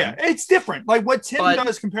at them. Yeah, it's different. Like what Tim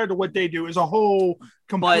does compared to what they do is a whole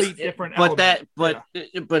complete different element. But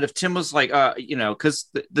if Tim was like, because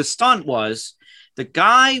the stunt was the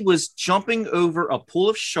guy was jumping over a pool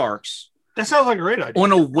of sharks. That sounds like a great idea.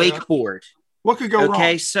 On a wakeboard. What could go wrong?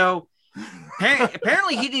 Okay, so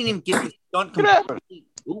apparently he didn't even get the stunt completely.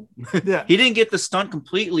 He didn't get the stunt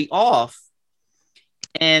completely off.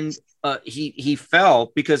 And he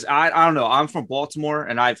fell because I don't know. I'm from Baltimore,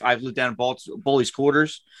 and I've lived down in Bully's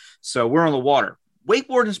Quarters, so we're on the water.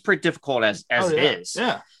 Wakeboarding is pretty difficult as it is.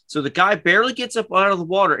 Yeah. So the guy barely gets up out of the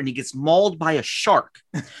water, and he gets mauled by a shark.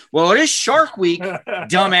 Well, it is Shark Week,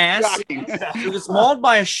 dumbass. He was mauled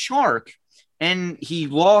by a shark, and he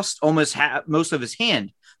lost almost most of his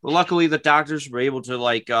hand. But luckily, the doctors were able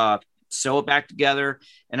to sew it back together,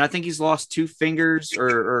 and I think he's lost 2 fingers,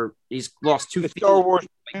 or he's lost 2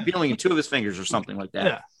 feeling in 2 of his fingers or something like that.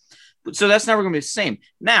 Yeah. So that's never going to be the same.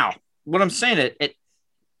 Now, what I'm saying,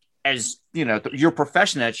 as your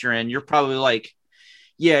profession that you're in, you're probably like,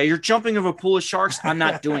 yeah, you're jumping over a pool of sharks. I'm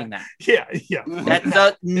not doing that. Yeah.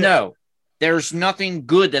 No. There's nothing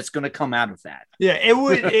good that's going to come out of that. Yeah, it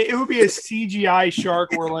would be a CGI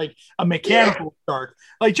shark or like a mechanical shark.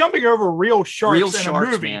 Like jumping over real sharks in a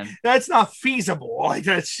movie, man. That's not feasible. Like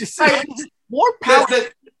that's just more power.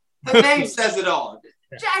 The name says it all.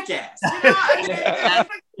 Jackass. Who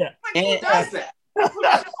does that?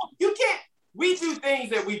 You can't. We do things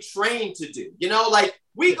that we train to do. Like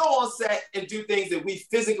we go on set and do things that we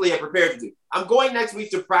physically are prepared to do. I'm going next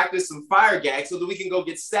week to practice some fire gags so that we can go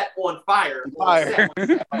get set on fire.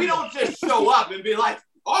 We don't just show up and be like,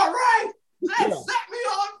 all right, let's set me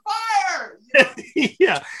on fire.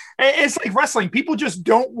 Yeah. It's like wrestling. People just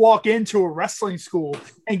don't walk into a wrestling school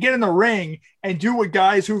and get in the ring and do what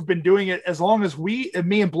guys who've been doing it as long as me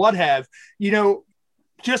and Blood have,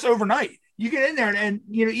 just overnight. You get in there and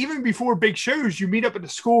even before big shows, you meet up at the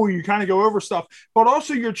school, you kind of go over stuff, but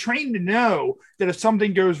also you're trained to know that if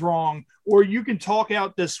something goes wrong, or you can talk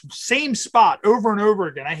out this same spot over and over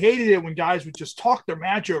again. I hated it when guys would just talk their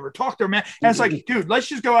match over. And it's like, dude, let's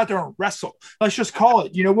just go out there and wrestle. Let's just call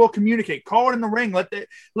it, we'll communicate, call it in the ring. Let the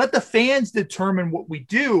fans determine what we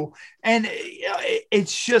do. And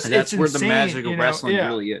it's just, that's where insane, the magic of wrestling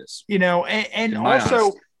really is, and also,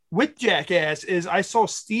 honesty. With Jackass is I saw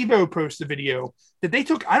Steve-O post a video that they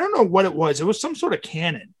took. I don't know what it was. It was some sort of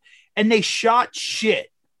cannon, and they shot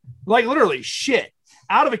shit, like literally shit,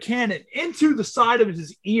 out of a cannon into the side of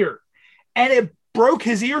his ear, and it broke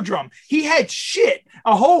his eardrum. He had shit,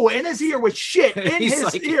 a hole in his ear with shit in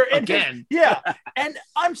his ear. Again. And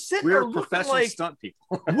I'm sitting there looking professional like, stunt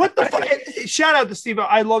people. What the fuck? Shout out to Steve.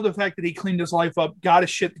 I love the fact that he cleaned his life up, got his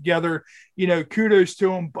shit together. Kudos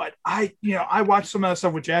to him. But I watched some of that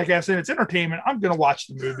stuff with Jackass, and it's entertainment. I'm gonna watch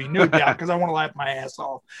the movie, no doubt, because I want to laugh my ass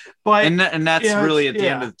off. But and that's really at the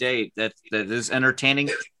end of the day that is entertaining,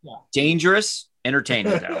 dangerous.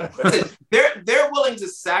 Entertaining though. They're willing to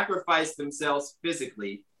sacrifice themselves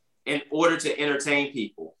physically in order to entertain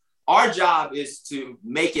people. Our job is to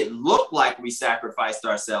make it look like we sacrificed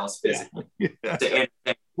ourselves physically to entertain.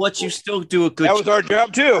 But you still do a good job. That was our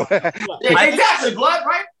job too. Exactly, Blood,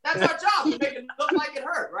 right? That's our job, to make it look like it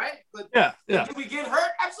hurt, right? But did we get hurt?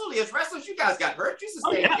 Absolutely. As wrestlers, you guys got hurt. You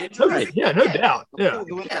sustained injuries. No doubt. Yeah.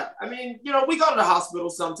 I mean, we go to the hospital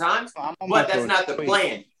sometimes, but that's not the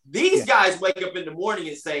plan. These guys wake up in the morning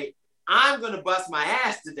and say, I'm going to bust my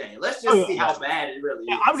ass today. Let's just see how bad it really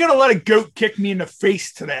is. I'm going to let a goat kick me in the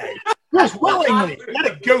face today. Just willingly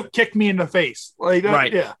let a goat kick me in the face. Like,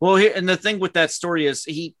 right. Yeah. Well, and the thing with that story is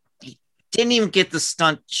he didn't even get the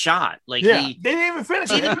stunt shot. Like they didn't even finish.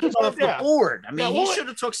 He didn't get off the board. I mean, he should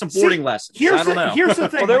have took some boarding lessons. I don't know. Here's the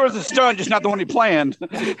thing. Well, there was a stunt, just not the one he planned.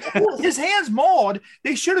 Well, his hands mauled.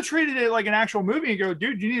 They should have treated it like an actual movie and go,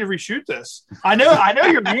 dude, you need to reshoot this. I know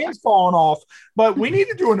your hand's falling off, but we need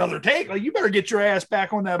to do another take. Like, you better get your ass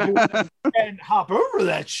back on that board and hop over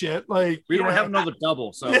that shit. Like, we don't have another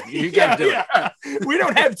double, so you got to do it. We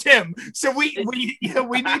don't have Tim, so we need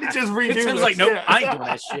to just redo Tim's this. like, nope, I ain't doing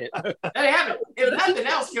that shit. Hey, if nothing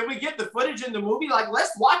else, can we get the footage in the movie? Like,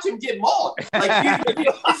 let's watch him get mauled. Like,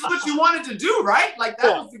 this is what you wanted to do, right? Like,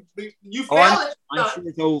 that was you failed it. I'm sure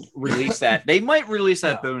they'll release that. They might release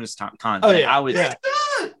that bonus content. Oh, yeah. I would. Yeah.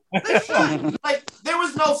 They should. Like, there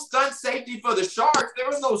was no stunt safety for the sharks. There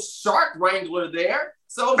was no shark wrangler there,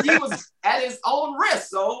 so he was at his own risk.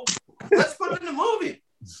 So let's put it in the movie.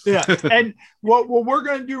 Yeah, and what we're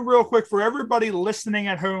going to do real quick for everybody listening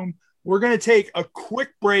at home, we're going to take a quick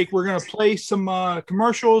break. We're going to play some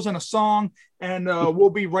commercials and a song, and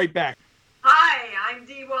we'll be right back. Hi, I'm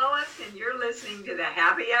Dee Wallace, and you're listening to the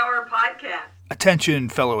Happy Hour Podcast. Attention,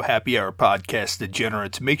 fellow Happy Hour Podcast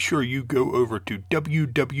degenerates. Make sure you go over to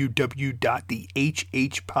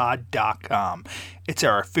www.thehhpod.com. It's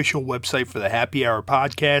our official website for the Happy Hour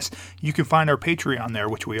Podcast. You can find our Patreon there,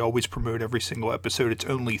 which we always promote every single episode. It's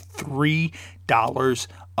only $3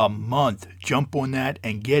 a month. Jump on that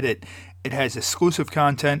and get it. It has exclusive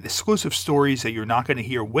content, exclusive stories that you're not going to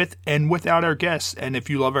hear with and without our guests. And if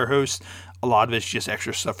you love our hosts, a lot of it's just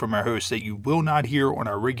extra stuff from our hosts that you will not hear on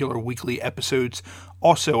our regular weekly episodes.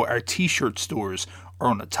 Also, our t-shirt stores are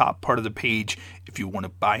on the top part of the page. If you want to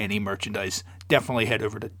buy any merchandise, definitely head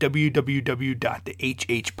over to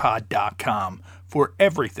www.thehhpod.com for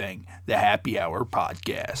everything the Happy Hour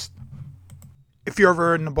Podcast. If you're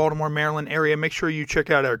ever in the Baltimore, Maryland area, make sure you check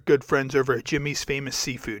out our good friends over at Jimmy's Famous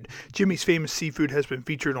Seafood. Jimmy's Famous Seafood has been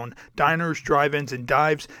featured on diners, drive-ins, and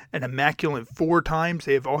dives an immaculate 4 times.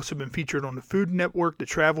 They have also been featured on the Food Network, the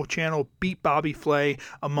Travel Channel, Beat Bobby Flay,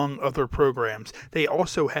 among other programs. They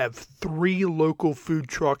also have 3 local food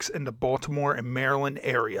trucks in the Baltimore and Maryland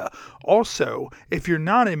area. Also, if you're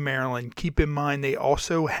not in Maryland, keep in mind they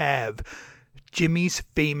also have Jimmy's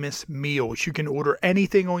Famous Meals. You can order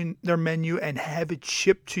anything on their menu and have it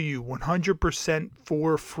shipped to you 100%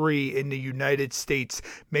 for free in the United States.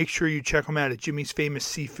 Make sure you check them out at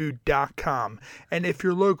jimmysfamousseafood.com. And if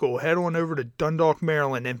you're local, head on over to Dundalk,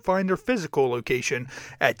 Maryland and find their physical location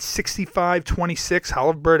at 6526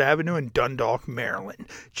 Hollywood Avenue in Dundalk, Maryland.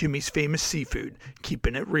 Jimmy's Famous Seafood,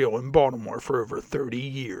 keeping it real in Baltimore for over 30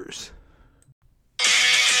 years.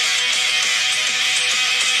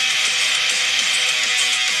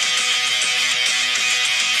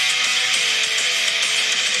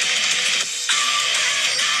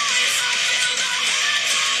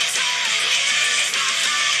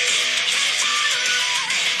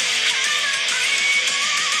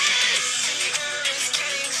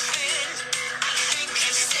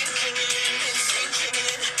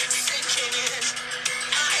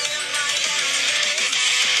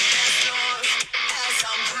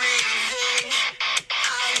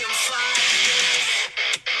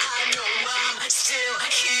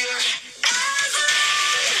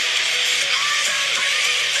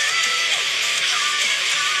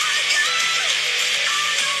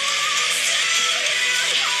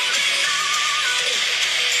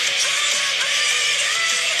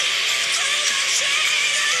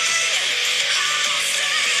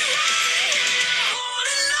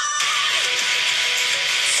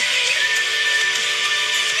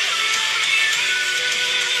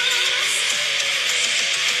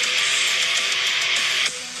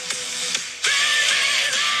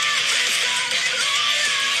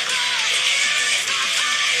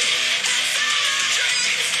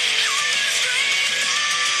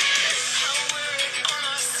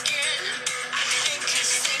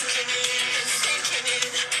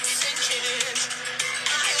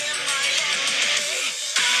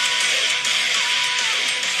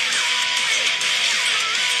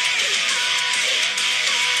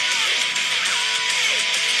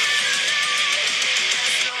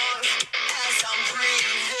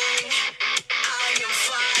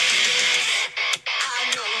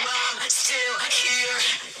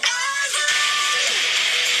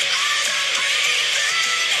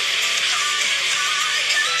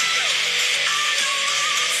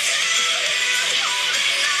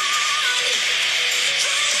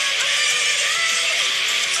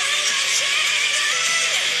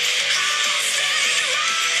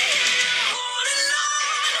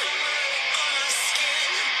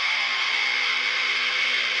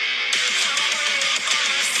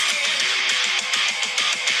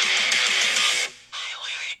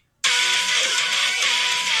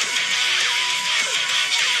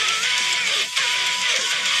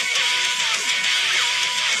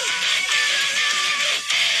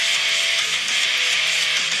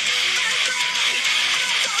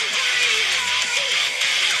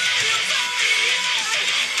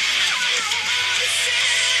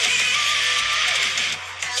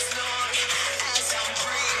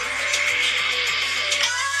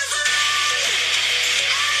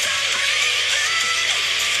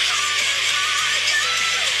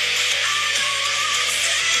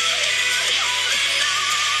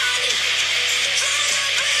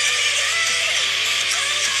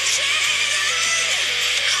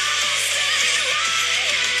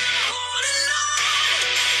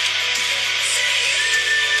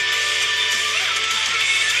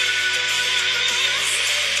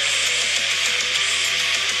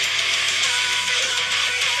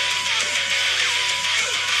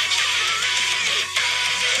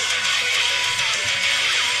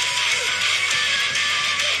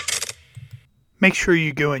 make sure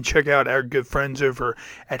you go and check out our good friends over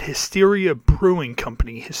at Hysteria Brewing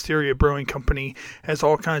Company. Hysteria Brewing Company has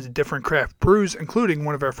all kinds of different craft brews, including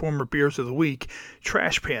one of our former beers of the week,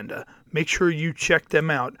 Trash Panda. Make sure you check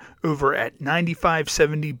them out over at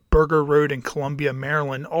 9570 Burger Road in Columbia,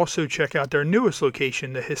 Maryland. Also check out their newest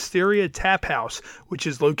location, the Hysteria Tap House, which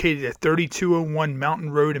is located at 3201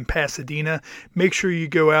 Mountain Road in Pasadena. Make sure you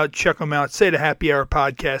go out, check them out, say the Happy Hour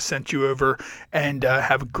podcast sent you over, and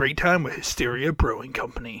have a great time with Hysteria Brewing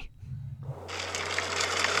Company.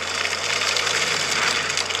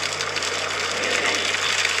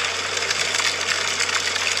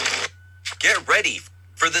 Get ready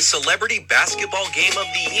for the Celebrity Basketball Game of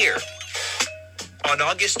the Year on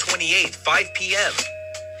August 28th, 5 p.m.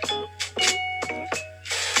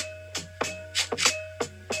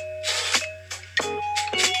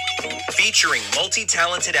 Featuring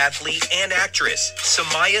multi-talented athlete and actress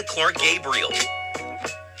Samaya Clark Gabriel,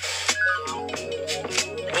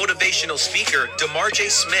 motivational speaker DeMar J.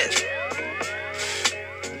 Smith,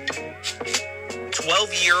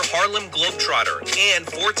 12-year Harlem Globetrotter and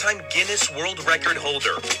 4-time Guinness World Record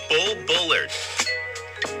holder, Bull Bullard.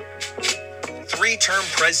 3-term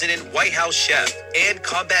President, White House chef, and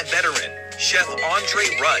combat veteran, Chef Andre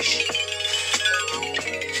Rush.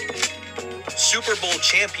 Super Bowl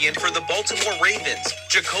champion for the Baltimore Ravens,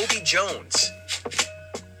 Jacoby Jones.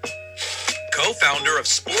 Co-founder of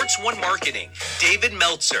Sports One Marketing, David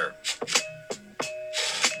Meltzer.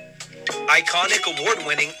 Iconic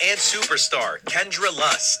award-winning and superstar, Kendra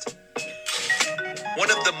Lust. One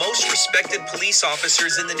of the most respected police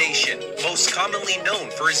officers in the nation, most commonly known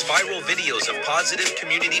for his viral videos of positive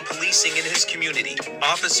community policing in his community,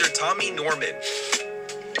 Officer Tommy Norman.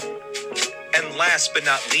 And last but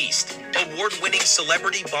not least, award-winning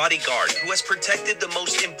celebrity bodyguard who has protected the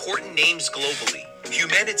most important names globally,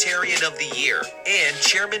 Humanitarian of the Year, and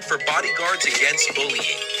Chairman for Bodyguards Against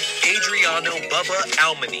Bullying, Adriano Bubba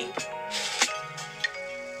Almany.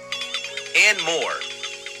 And more.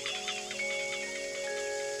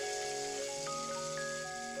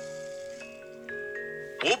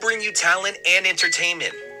 We'll bring you talent and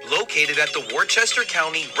entertainment, located at the Worcester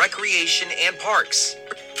County Recreation and Parks.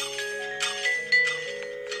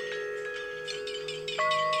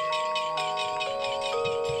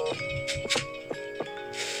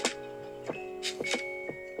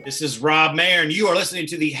 This is Rob Mayer, and you are listening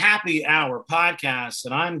to the Happy Hour podcast,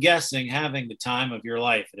 and I'm guessing having the time of your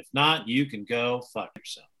life. And if not, you can go fuck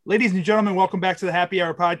yourself. Ladies and gentlemen, welcome back to the Happy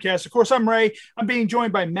Hour podcast. Of course, I'm Ray. I'm being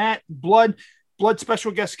joined by Matt Blood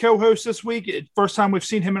special guest co-host this week. First time we've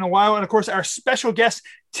seen him in a while. And of course, our special guest,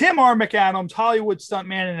 Tim R. McAdams, Hollywood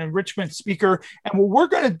stuntman and enrichment speaker. And what we're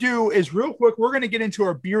going to do is real quick, we're going to get into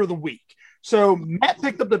our beer of the week. So Matt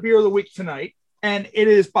picked up the beer of the week tonight, and it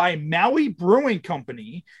is by Maui Brewing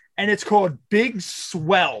Company, and it's called Big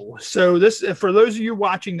Swell. So this, for those of you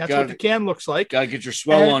watching, that's what the can looks like. Gotta get your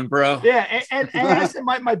swell on, bro. Yeah, and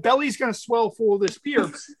my belly's gonna swell full of this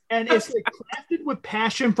beer, and it's like crafted with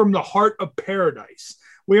passion from the heart of paradise.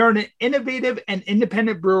 We are an innovative and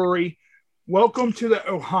independent brewery. Welcome to the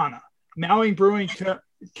Ohana, Maui Brewing Co.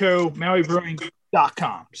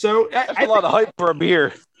 MauiBrewing.com. So that's a lot of hype for a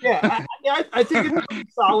beer. Yeah, I think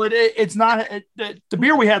it's solid. It's not the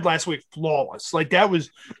beer we had last week, flawless. Like that was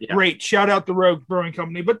great. Shout out the Rogue Brewing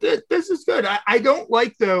Company. But this is good. I don't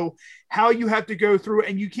like though how you have to go through,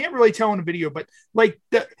 and you can't really tell in a video, but like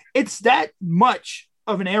it's that much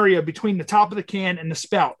of an area between the top of the can and the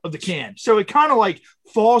spout of the can, so it kind of like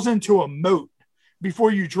falls into a moat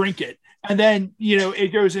before you drink it. And then,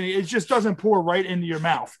 it goes and it just doesn't pour right into your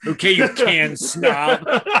mouth. Okay, you can snob.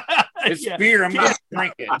 It's beer. I'm not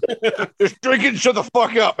drinking. Just drink it and shut the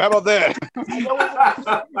fuck up. How about that?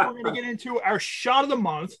 We're going to get into our shot of the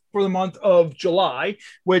month for the month of July,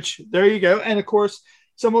 which there you go. And of course,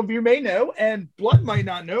 some of you may know, and Blood might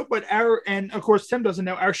not know, but and of course, Tim doesn't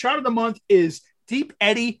know. Our shot of the month is Deep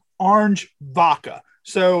Eddy Orange Vodka.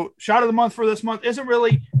 So shot of the month for this month isn't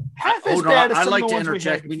really half as bad as some I'd like of the to ones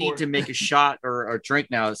interject. We need to make a shot or a drink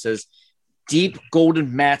now that says Deep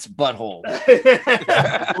Golden Matt's Butthole.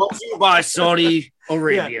 Brought to you by Saudi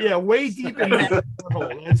Arabia. Yeah, way deep in Matt's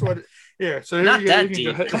butthole. That's what. So not that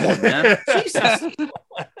deep. Come on, man. Jesus.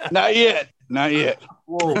 Not yet.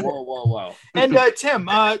 Whoa. And Tim,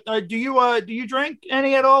 do you drink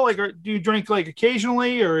any at all? Like, or do you drink like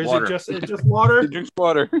occasionally, or is water. it just water? He drinks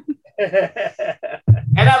water.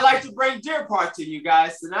 And I'd like to bring Deer Park to you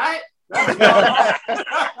guys tonight. Drink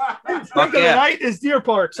of the night is Deer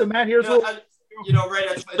Park. So Matt, here's what Ray,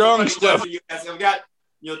 that's strong stuff. You guys. I've got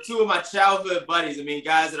two of my childhood buddies. I mean,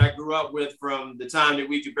 guys that I grew up with from the time that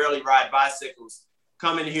we could barely ride bicycles.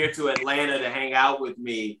 coming here to Atlanta to hang out with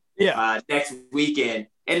me next weekend.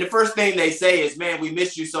 And the first thing they say is, man, we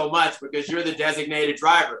missed you so much because you're the designated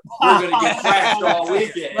driver. We're going to get trashed all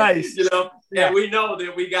weekend. Nice. You know, and we know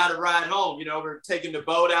that we got to ride home. You know, we're taking the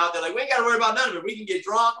boat out. They're like, we ain't got to worry about none of it. We can get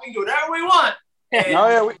drunk. We can do whatever we want.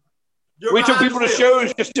 And we took people to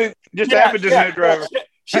shows just to have a designated driver.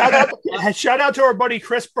 Shout out to our buddy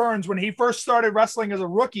Chris Burns. When he first started wrestling as a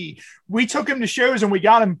rookie, we took him to shows and we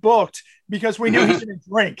got him booked because we knew he didn't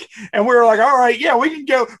drink. And we were like, all right, yeah, we can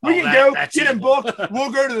go get him booked.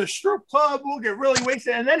 We'll go to the strip club. We'll get really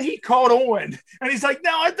wasted. And then he caught on and he's like,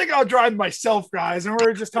 no, I think I'll drive myself, guys. And we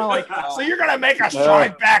were just kind of like, so you're going to make us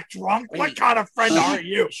drive back drunk? What kind of friend are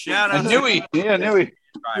you? Shout out. Newey.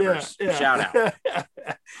 Drivers. Yeah. Shout out.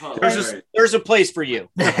 There's a place for you.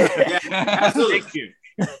 Yeah, absolutely. Thank you.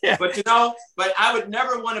 But I would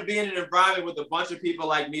never want to be in an environment with a bunch of people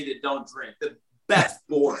like me that don't drink. That's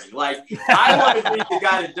boring. Like, I want to be the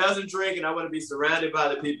guy that doesn't drink, and I want to be surrounded by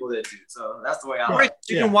the people that do. So that's the way I like.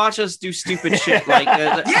 You can watch us do stupid shit. Like,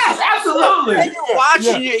 yes, absolutely. You're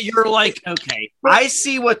watching it, you're like, okay, I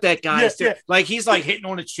see what that guy is doing. Like, he's like hitting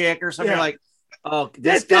on a chick or something. Like, oh,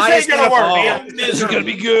 this guy is gonna work. This is gonna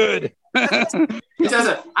be good.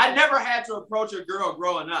 I never had to approach a girl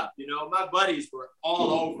growing up. You know, my buddies were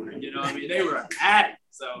all over it. You know, I mean, they were at it.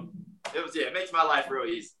 So it makes my life real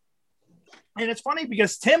easy. And it's funny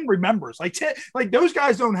because Tim remembers. Like those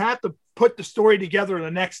guys don't have to put the story together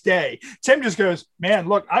the next day. Tim just goes, man,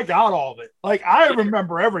 look, I got all of it. Like, I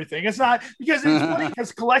remember everything. It's not because it's funny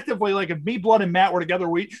because collectively, like, if me, Blood, and Matt were together,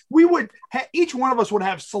 we would each one of us would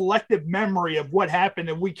have selective memory of what happened,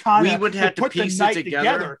 and we would have to put the night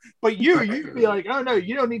together. But you'd be like, oh no,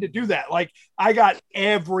 you don't need to do that. Like, I got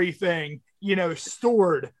everything,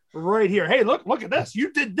 stored right here. Hey, look at this.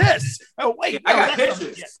 You did this. Oh wait, I got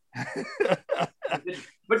pictures.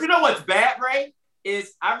 But you know what's bad, Ray?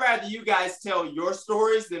 Is I'd rather you guys tell your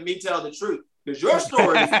stories than me tell the truth. Because your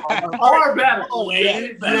stories are far better.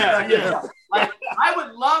 Yeah. Like, I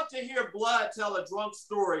would love to hear Blood tell a drunk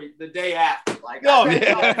story the day after. Like,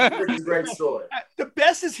 it's a great story. The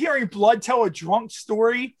best is hearing Blood tell a drunk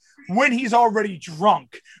story when he's already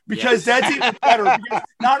drunk, because that's even better. Because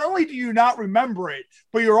not only do you not remember it,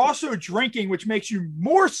 but you're also drinking, which makes you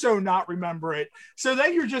more so not remember it. So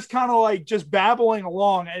then you're just kind of like just babbling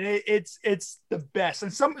along, and it's the best.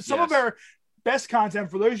 And some of our best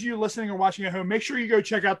content for those of you listening or watching at home, make sure you go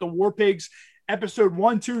check out the War Pigs episode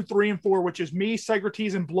 1, 2, 3, and 4, which is me,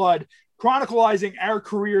 Socrates, and Blood, chronicling our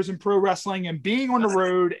careers in pro wrestling and being on the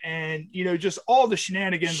road, and just all the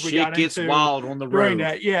shenanigans we got into. Shit gets wild on the road.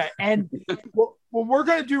 That. Yeah, and what we're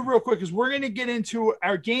going to do real quick is we're going to get into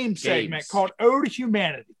our game segment called Ode to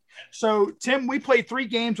Humanity. So, Tim, we play 3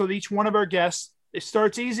 games with each one of our guests. It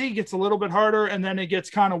starts easy, gets a little bit harder, and then it gets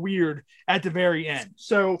kind of weird at the very end.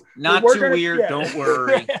 So not too weird. Don't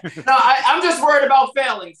worry. No, I'm just worried about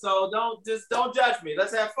failing. So don't judge me.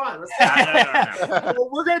 Let's have fun. No.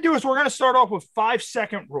 What we're gonna do is we're gonna start off with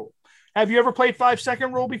 5-second rule. Have you ever played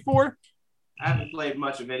 5-second rule before? I haven't played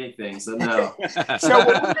much of anything, so no. So what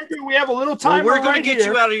we're gonna do, we have a little time. We're gonna get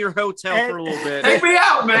you out of your hotel for a little bit. Take me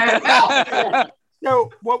out, man.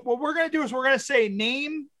 So what we're gonna do is we're gonna say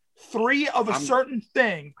name 3 of a certain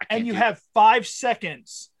thing, and you have 5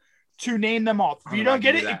 seconds to name them off. If you don't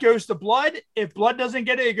get it, it goes to Blood. If Blood doesn't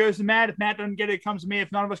get it, it goes to Matt. If Matt doesn't get it, it comes to me.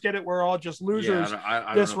 If none of us get it, we're all just losers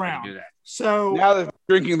this round. So now they're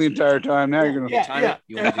drinking the entire time. Now you're gonna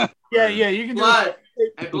you can Blood.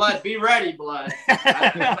 Hey, Blood, be ready, Blood.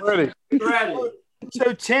 Ready. Be ready.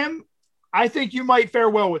 So Tim, I think you might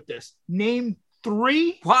fare well with this. Name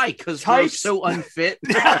 3. Why? Because we're so unfit.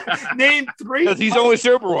 Name 3. Because he's only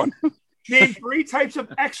sober one. Name 3 types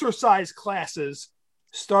of exercise classes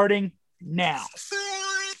starting now.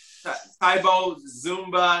 Taibo,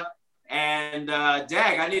 Zumba, and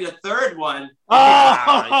Dag. I need a third one. So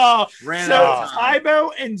Taibo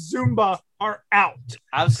and Zumba are out.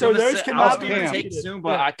 I was going to take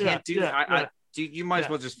Zumba. I can't do that. You might as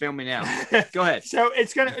well just film me now. Go ahead. So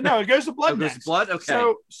it goes to Blood. It goes to Blood.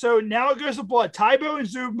 Okay. So now it goes to Blood. Taibo and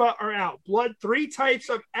Zumba are out. Blood. 3 types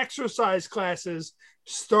of exercise classes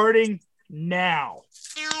starting now.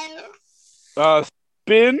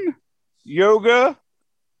 Spin, yoga,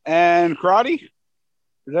 and karate. Is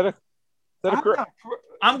that correct?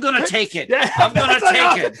 I'm gonna take it. I'm gonna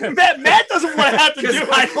take it. Matt doesn't want to have to do it.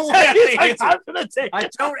 I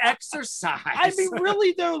don't exercise. I mean,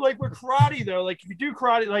 really though, like with karate though, like if you do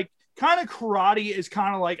karate, like kind of karate is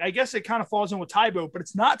kind of like, I guess it kind of falls in with Taibo, but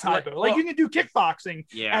it's not Taibo. Like you can do kickboxing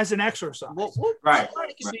as an exercise. Right.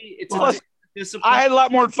 discipline. I had a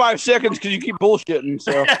lot more than 5 seconds because you keep bullshitting.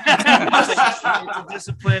 So It's a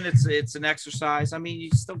discipline. It's an exercise. I mean,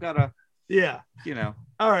 you still gotta. Yeah.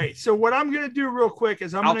 All right. So what I'm gonna do real quick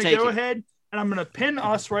is I'm gonna go ahead and I'm gonna pin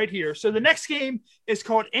us right here. So the next game is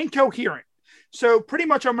called Incoherent. So pretty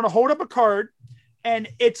much I'm gonna hold up a card, and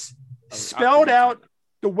it's spelled out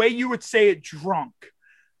the way you would say it drunk.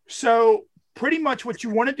 So pretty much what you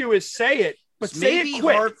want to do is say it, but say it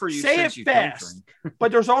quick. Hard for you say it fast.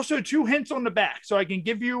 But there's also 2 hints on the back. So I can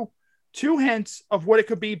give you 2 hints of what it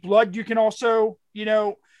could be. Blood, you can also,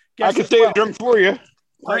 guess. I can say it drunk for you.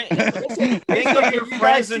 Think of your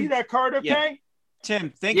friends. See that card, okay? Yeah.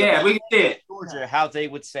 Tim, think of we did Georgia, how they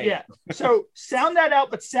would say it. So sound that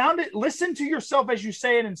out, but listen to yourself as you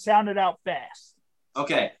say it and sound it out fast.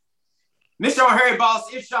 Okay. Mission Harry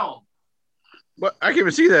Boss, it's shown. What? I can't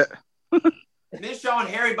even see that. Mission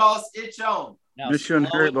Harry Boss, it's shown. Mission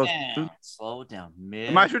Harry Boss. Slow it down.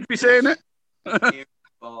 Am I supposed to be saying it? Harry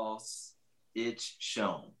Boss, it's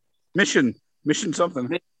shown. Mission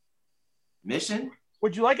something. Mission?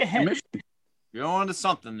 Would you like a hint? Mission. You're on to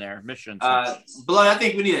something there. Mission. Blood, I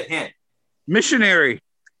think we need a hint. Missionary.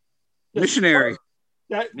 Missionary.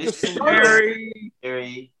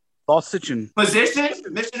 Falsition. Position?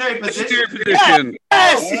 Missionary position.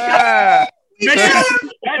 Yes.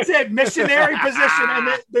 That's it. Missionary position.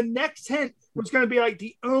 And the next hint was going to be like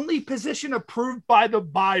the only position approved by the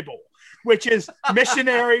Bible, which is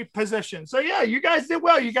missionary position. So yeah, you guys did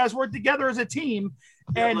well. You guys worked together as a team,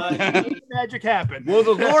 and magic happened. Well,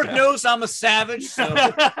 the Lord knows I'm a savage. So.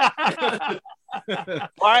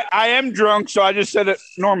 I am drunk, so I just said it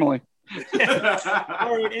normally.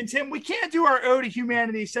 All right, and Tim, we can't do our Ode to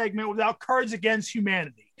Humanity segment without Cards Against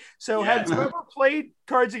Humanity. So have you ever played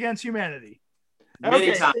Cards Against Humanity?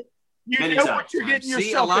 Many times. You know what you're getting yourself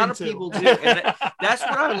into. A lot of people do. And that's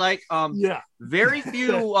what I like. Very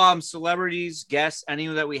few celebrities, guests,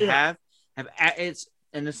 anyone that we have it's,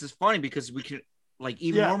 and this is funny because we can, like,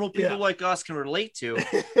 even normal people like us can relate to,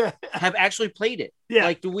 have actually played it. Yeah.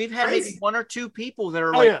 Like, we've had maybe 1 or 2 people that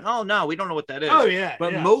are oh, no, we don't know what that is. Oh, yeah.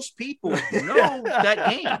 But most people know that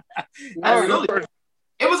game. Absolutely.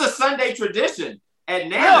 It was a Sunday tradition at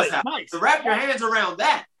Nana's house. Nice. To wrap your hands around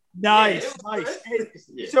that. Nice.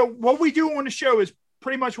 So what we do on the show is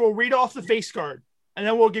pretty much we'll read off the face card, and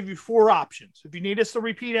then we'll give you 4 options. If you need us to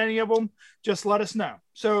repeat any of them, just let us know.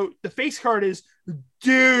 So the face card is,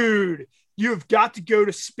 dude, you've got to go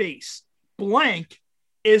to space. Blank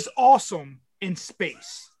is awesome in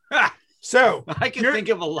space. So I can think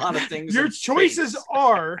of a lot of things. Your choices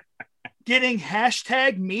are getting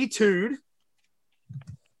 #MeToo'd,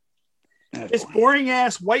 this boring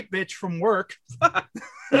ass white bitch from work,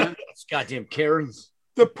 it's goddamn Karens,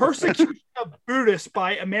 the persecution of Buddhists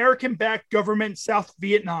by American-backed government South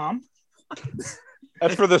Vietnam.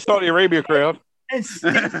 That's for the Saudi Arabia crowd. And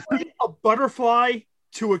stapling a butterfly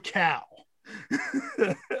to a cow.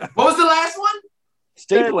 What was the last one?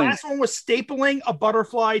 Stapling. The last one was stapling a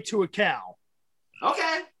butterfly to a cow.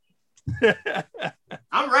 Okay.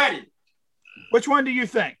 I'm ready. Which one do you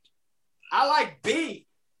think? I like B.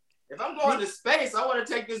 If I'm going to space, I want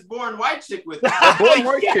to take this boring white chick with me.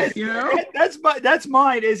 Chick, you know? That's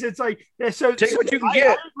mine. It's like, so take what you can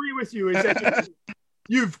get. I agree with you. Is that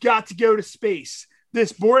you've got to go to space.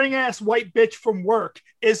 This boring ass white bitch from work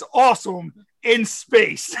is awesome in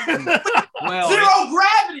space. Well, zero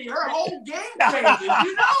gravity. Her whole game changes.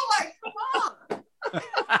 You know, like, come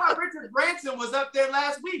on. Richard Branson was up there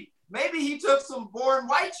last week. Maybe he took some boring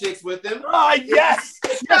white chicks with him. Yes.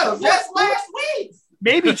 Just last week.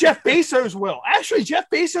 Maybe Jeff Bezos will. Actually, Jeff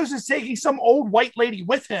Bezos is taking some old white lady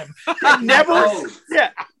with him.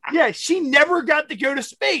 She never got to go to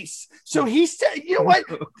space. So he said, you know what?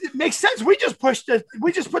 It makes sense. We just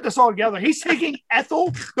put this all together. He's taking Ethel,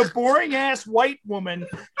 the boring ass white woman,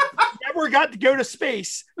 never got to go to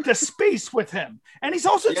space with him. And he's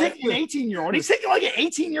also taking an 18-year-old. He's taking like an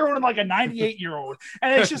 18-year-old and like a 98-year-old.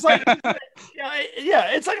 And it's just like,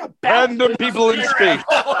 it's like a random people in space.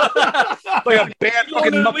 Like a bad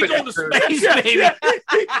fucking Muppet. Space, baby.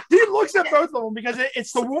 He looks at both of them because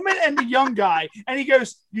it's the woman and the young guy, and he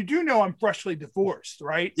goes, "You do know I'm freshly divorced,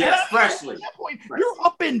 right?" Yes, freshly. At that point, you're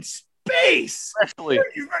up in space. Freshly. Where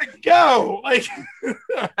are you gonna go? Like,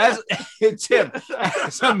 as Tim,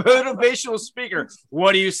 as a motivational speaker,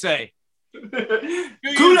 what do you say?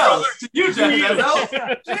 Kudos to you, Jeff Bezos.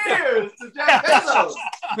 Cheers to Jeff Bezos.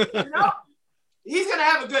 You know, he's gonna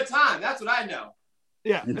have a good time. That's what I know.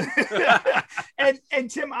 Yeah. and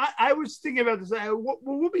Tim, I was thinking about this. What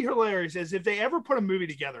would be hilarious is if they ever put a movie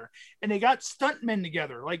together and they got stuntmen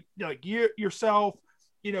together, like you yourself,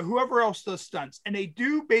 whoever else does stunts, and they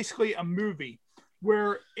do basically a movie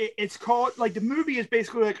where it's called like the movie is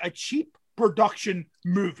basically like a cheap production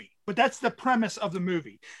movie, but that's the premise of the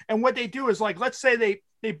movie. And what they do is like, let's say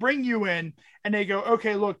they bring you in and they go,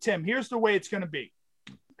 okay, look, Tim, here's the way it's going to be.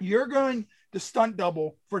 You're going to stunt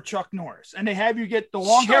double for Chuck Norris, and they have you get the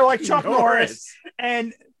long hair like Chuck Norris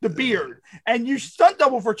and the beard, and you stunt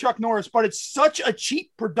double for Chuck Norris, but it's such a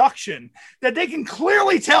cheap production that they can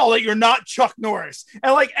clearly tell that you're not Chuck Norris.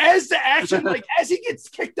 And like, as the action, like as he gets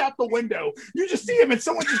kicked out the window, you just see him and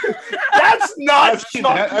someone just goes, that's not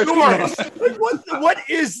Chuck Norris. Like, what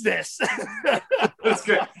is this? That's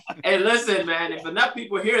good. Hey, listen, man, if enough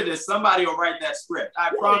people hear this, somebody will write that script. I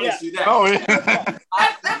promise you that. Oh, yeah.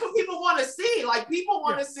 That's what people want to see. Like, people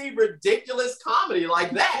want to see ridiculous comedy like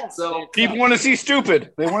that. So people want to see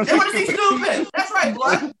stupid. They want to see stupid. That's right,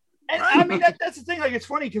 blood. And I mean, that's the thing. Like, it's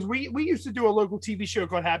funny because we used to do a local TV show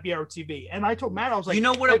called Happy Hour TV. And I told Matt, I was like, you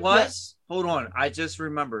know what it was? Hold on. I just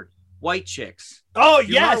remembered. White Chicks. Oh,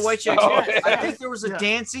 you yes. White Chicks. Oh, yes. I think there was a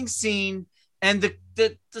dancing scene, and the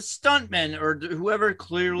stuntmen or whoever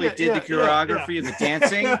clearly did the choreography of the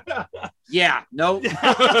dancing. No,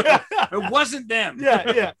 it wasn't them.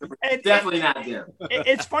 And, definitely not them.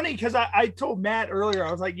 It's funny because I told Matt earlier,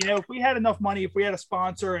 I was like, if we had enough money, if we had a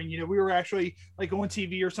sponsor and, we were actually like on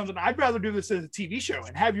TV or something, I'd rather do this as a TV show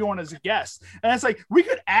and have you on as a guest. And it's like, we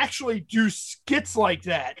could actually do skits like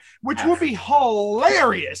that, which would be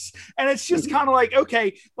hilarious. And it's just kind of like,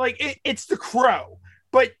 okay, like it's The Crow.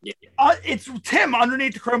 But it's Tim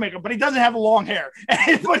underneath the Crow makeup, but he doesn't have long hair.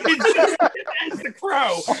 But it's the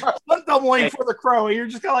Crow. Stunt doubling for the Crow. And you're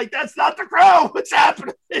just kind of like, that's not the Crow. What's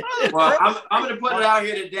happening? Well, I'm going to put it out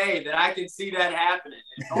here today that I can see that happening.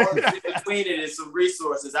 And all that's in between it is some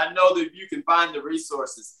resources. I know that you can find the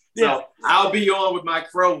resources. So I'll be on with my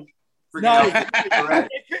Crow.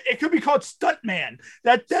 It could be called Stuntman.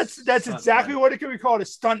 That's exactly what it could be called, a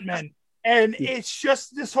Stuntman. And it's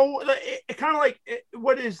just this whole, it kind of like,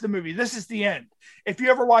 what is the movie? This Is the End. If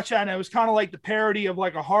you ever watch that, and it was kind of like the parody of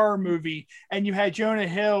like a horror movie, and you had Jonah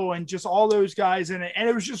Hill and just all those guys in it, and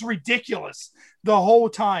it was just ridiculous the whole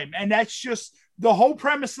time. And that's just the whole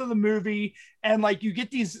premise of the movie. And like, you get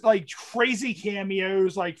these like crazy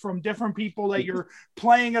cameos, like from different people that you're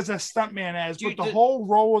playing as a stuntman as, but the whole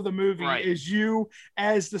role of the movie is you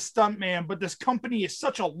as the stuntman. But this company is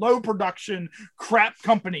such a low production crap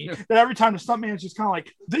company that every time the stuntman is just kind of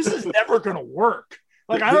like, this is never going to work.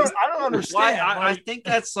 Like, I don't understand. I think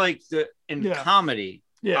that's like comedy.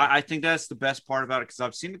 Yeah. I think that's the best part about it. Cause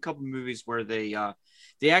I've seen a couple of movies where they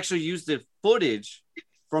actually use the footage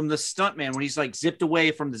from the stuntman when he's like zipped away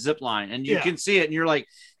from the zip line, and you can see it, and you're like,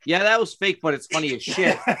 yeah, that was fake, but it's funny as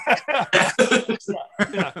shit.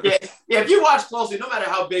 If you watch closely, no matter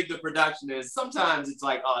how big the production is, sometimes it's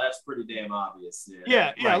like, oh, that's pretty damn obvious.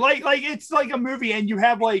 Like it's like a movie, and you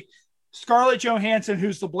have like Scarlett Johansson,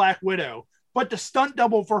 who's the Black Widow, but the stunt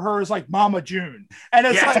double for her is like Mama June. And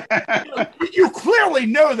it's like, you clearly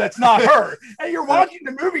know that's not her. And you're watching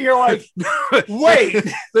the movie, you're like,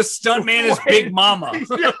 wait. The stunt man is Big Mama.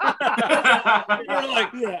 You're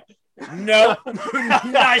like, no.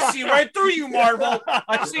 I see right through you, Marvel.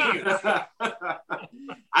 I see you.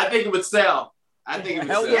 I think it would sell.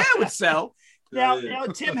 It would sell. Now,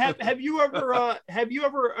 Tim, have you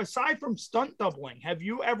ever, aside from stunt doubling, have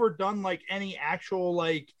you ever done like any actual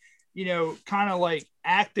like, kind of like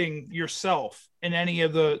acting yourself in any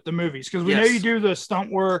of the movies? Because we know you do the stunt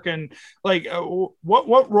work, and like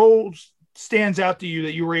what roles stands out to you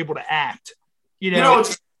that you were able to act?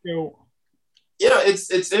 It's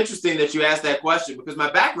interesting that you asked that question, because my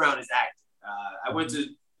background is acting. I went to,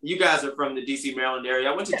 you guys are from the DC, Maryland area.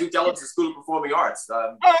 I went to Duke Ellington School of Performing Arts.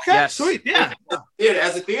 Sweet. Yeah.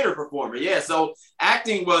 As a theater performer. Yeah. So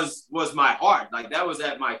acting was my heart. Like, that was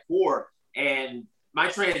at my core. And my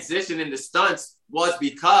transition into stunts was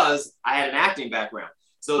because I had an acting background.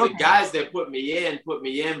 So the guys that put me in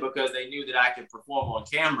because they knew that I could perform on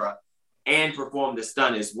camera and perform the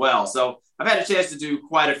stunt as well. So I've had a chance to do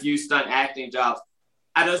quite a few stunt acting jobs.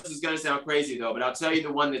 I know this is going to sound crazy though, but I'll tell you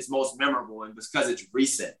the one that's most memorable, and because it's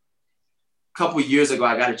recent. A couple of years ago,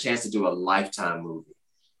 I got a chance to do a Lifetime movie.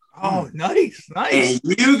 Oh, nice. And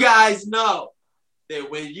you guys know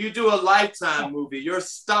that when you do a Lifetime movie, your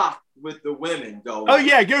stock with the women goes. Oh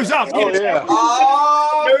yeah, it goes up. Oh yeah.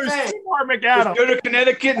 Oh, goes to McAdams. Go to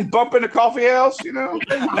Connecticut and bump in the coffee house.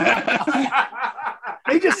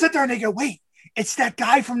 They just sit there and they go, "Wait, it's that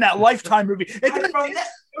guy from that Lifetime movie."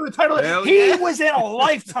 The title. He was in a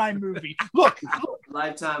Lifetime movie. Look,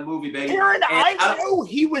 Lifetime movie, baby. Aaron, I know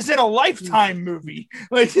he was in a Lifetime movie.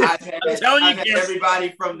 I've had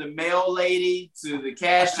everybody from the mail lady to the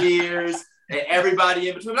cashiers and everybody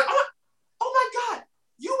in between. Like, oh my God,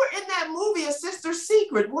 you were in that that movie A Sister's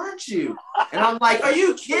Secret, weren't you? And I'm like, are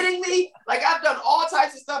you kidding me? Like, I've done all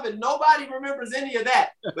types of stuff and nobody remembers any of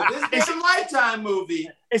that. But this damn Lifetime movie.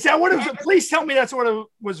 Is that what it was? Please tell me that's what it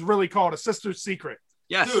was really called, A Sister's Secret.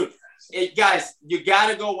 Yes. Dude, guys, you got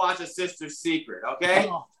to go watch A Sister's Secret, okay?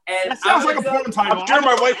 Oh, and that sounds like a porn title. I'm sure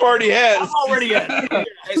my wife already has. I'm already in.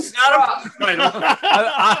 It's not a title.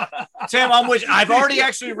 Tim, I've already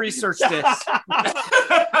actually researched this.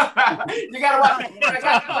 You got to watch it. And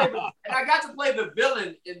I got to play the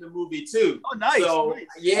villain in the movie, too. Oh, nice. So,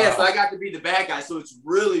 nice. So I got to be the bad guy. So it's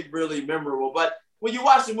really, really memorable. But when you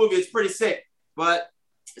watch the movie, it's pretty sick. But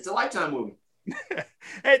it's a Lifetime movie.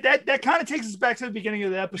 Hey, that kind of takes us back to the beginning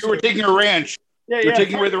of the episode. You were taking a ranch. You're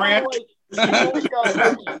taking away the ranch.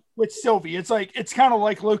 With Sylvie, it's kind of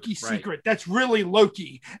like Loki's secret. That's really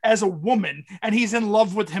Loki as a woman, and he's in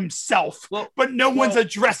love with himself. But no one's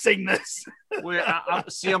addressing this. I'm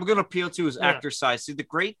going to appeal to his actor side. See, the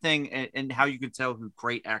great thing and how you can tell who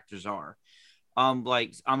great actors are.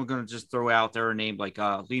 Like I'm going to just throw out there a name like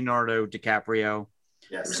Leonardo DiCaprio.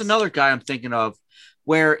 Yes. There's another guy I'm thinking of,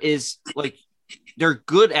 where is like they're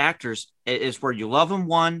good actors. Is where you love them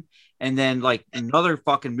one. And then, like another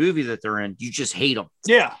fucking movie that they're in, you just hate them.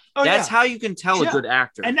 Yeah, that's how you can tell a good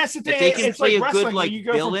actor. And that's the thing. If they can play like a good like you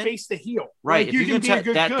go villain, from face to heel. Right? Like, if you can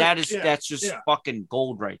tell that's just fucking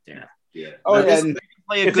gold right there. Yeah. Oh, and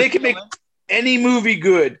if they can make any movie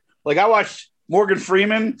good, like I watched Morgan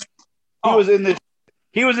Freeman. He was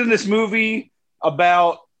in this movie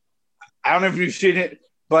about, I don't know if you've seen it,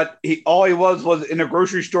 but all he was in a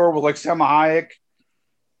grocery store with like Selma Hayek.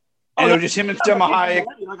 And it was just him and Selma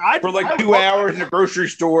Hayek for like 2 hours in a grocery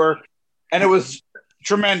store. And it was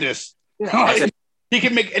tremendous. Yeah. He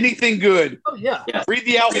can make anything good. Oh, yeah. Read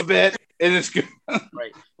the alphabet and it's good.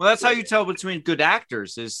 Right. Well, that's how you tell between good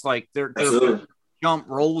actors. Is like they're jump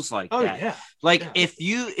roles like that. Yeah. Like if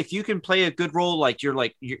you can play a good role, like you're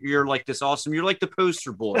like this awesome, you're like the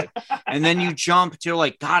poster boy, and then you jump to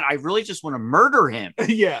like, God, I really just want to murder him.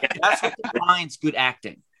 Yeah. That's what defines good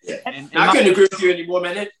acting. Yeah. And I couldn't agree with you anymore,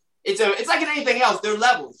 man. It's like in anything else. There are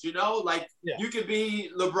levels, you know. Like you could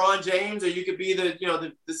be LeBron James, or you could be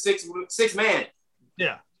the six man.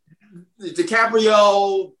 Yeah.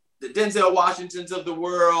 DiCaprio, the Denzel Washingtons of the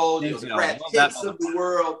world, the Brad Pitts of the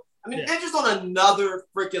world. I mean, they're just on another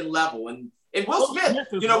freaking level. And Will Smith,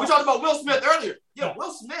 we talked about Will Smith earlier. Yeah,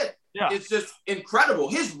 Will Smith is just incredible.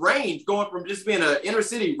 His range going from just being an inner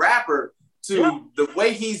city rapper to the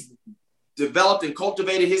way he's developed and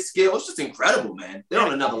cultivated his skill. It's just incredible, man. They're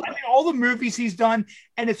on another level. I mean, all the movies he's done,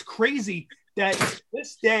 and it's crazy that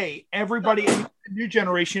this day, everybody in the new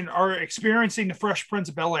generation are experiencing the Fresh Prince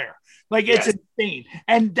of Bel-Air. Like, it's insane.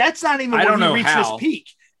 And that's not even when he reached his peak.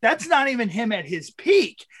 That's not even him at his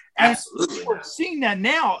peak. And we're seeing that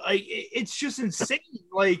now. Like, it's just insane.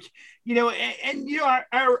 Like,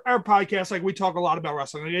 our podcast, like, we talk a lot about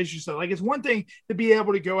wrestling. Like, as you said, like, it's one thing to be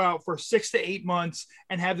able to go out for 6 to 8 months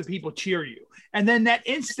and have the people cheer you. And then that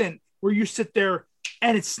instant where you sit there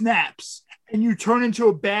and it snaps and you turn into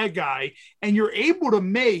a bad guy and you're able to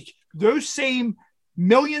make those same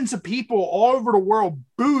millions of people all over the world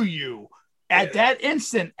boo you at that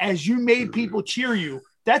instant as you made people cheer you.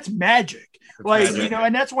 That's magic. Like,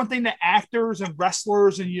 and that's one thing that actors and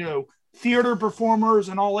wrestlers and, theater performers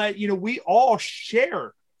and all that, we all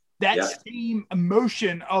share that same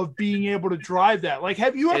emotion of being able to drive that. Like,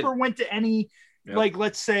 have you ever went to any, like,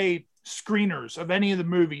 let's say screeners of any of the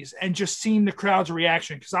movies and just seen the crowd's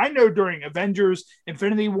reaction? Because I know during Avengers,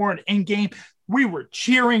 Infinity War, and Endgame, we were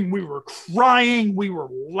cheering, we were crying, we were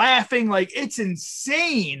laughing. Like, it's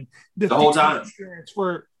insane the whole time experience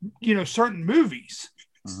for, certain movies.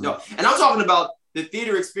 Mm-hmm. No, and I'm talking about the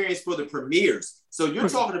theater experience for the premieres. So you're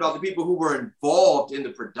talking about the people who were involved in the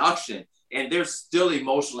production, and they're still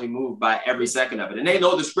emotionally moved by every second of it. And they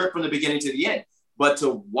know the script from the beginning to the end. But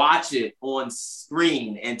to watch it on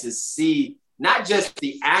screen and to see not just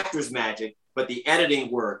the actor's magic, but the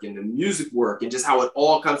editing work and the music work and just how it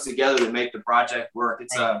all comes together to make the project work.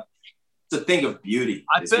 It's a thing of beauty.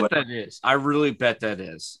 I bet that is. I really bet that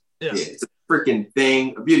is. Yeah, it's a freaking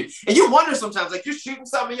thing of beauty. And you wonder sometimes, like, you're shooting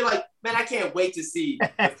something, you're like, man, I can't wait to see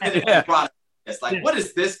the finished product. It's like, what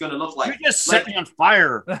is this going to look like? You just set me on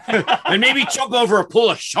fire and maybe jump over a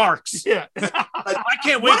pool of sharks. Yeah. Like, I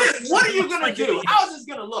can't wait. What are you going to do? How is this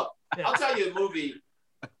going to look? Yeah. I'll tell you a movie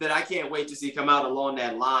that I can't wait to see come out along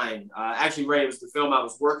that line. Actually, Ray, it was the film I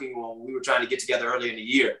was working on when we were trying to get together earlier in the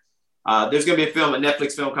year. There's going to be a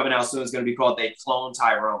Netflix film coming out soon. It's going to be called They Clone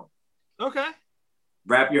Tyrone. Okay.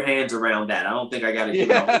 Wrap your hands around that. I don't think I got to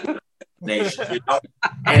do nation.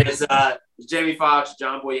 And it's Jamie Foxx,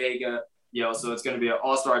 John Boyega, So it's going to be an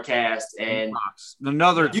all-star cast, and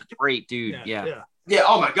another great dude. Yeah.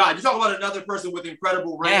 Oh my God, you're talking about another person with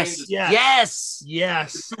incredible range. Yes.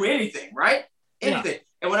 Do anything, right? Anything.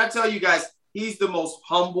 And when I tell you guys, he's the most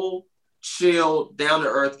humble, chill,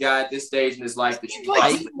 down-to-earth guy at this stage in his life. That you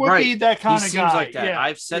like would be that kind of guy. Like that. Yeah.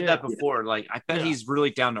 I've said that before. Like, I bet he's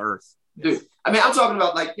really down to earth. Dude, I mean, I'm talking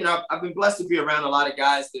about, like, I've been blessed to be around a lot of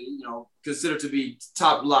guys that, consider to be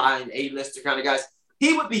top line, A-lister kind of guys.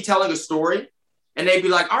 He would be telling a story, and they'd be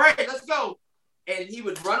like, all right, let's go. And he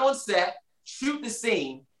would run on set, shoot the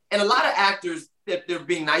scene. And a lot of actors, if they're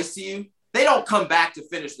being nice to you, they don't come back to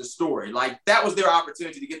finish the story. Like, that was their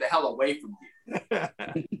opportunity to get the hell away from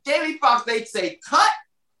you. Jamie Foxx, they'd say, cut.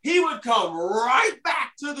 He would come right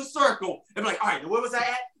back to the circle and be like, all right, where was I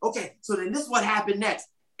at? Okay, so then this is what happened next.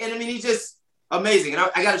 And I mean, he's just amazing. And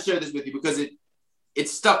I got to share this with you because it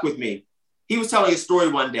stuck with me. He was telling a story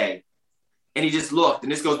one day, and he just looked,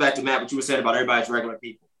 and this goes back to Matt, what you were saying about everybody's regular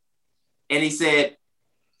people. And he said,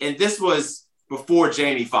 and this was before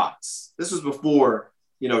Jamie Foxx. This was before,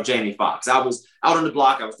 Jamie Foxx. I was out on the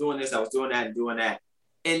block. I was doing this. I was doing that and doing that.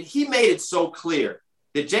 And he made it so clear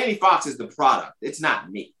that Jamie Foxx is the product. It's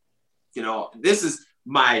not me. This is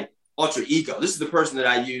my alter ego. This is the person that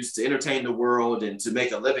I use to entertain the world and to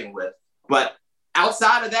make a living with. But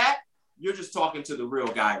outside of that, you're just talking to the real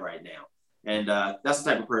guy right now. And that's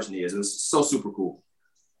the type of person he is. It was so super cool.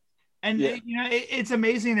 And, it's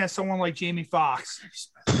amazing that someone like Jamie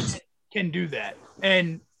Foxx can do that.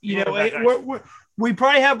 And, we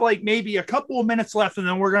probably have like maybe a couple of minutes left, and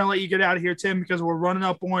then we're going to let you get out of here, Tim, because we're running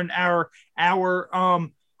up on our hour.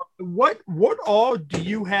 What all do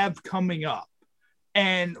you have coming up?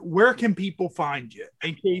 And where can people find you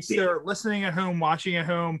in case they're listening at home, watching at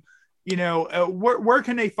home? Where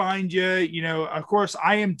can they find you? Of course,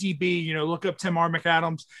 IMDb, look up Tim R.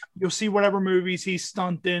 McAdams. You'll see whatever movies he's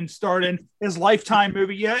starred in. His Lifetime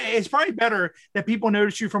movie. Yeah, it's probably better that people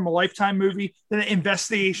notice you from a Lifetime movie than an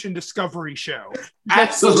investigation discovery show.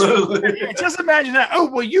 Absolutely. Just imagine that. Oh,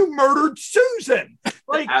 well, you murdered Susan.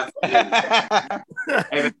 Like,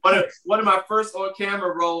 hey, one of my first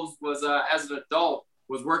on-camera roles was as an adult.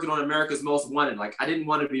 Was working on America's Most Wanted. Like, I didn't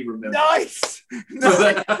want to be remembered. Nice.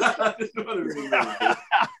 I didn't want to be remembered.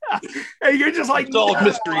 Hey, you're just like solved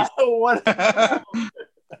mysteries.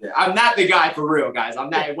 I'm not the guy for real, guys. I'm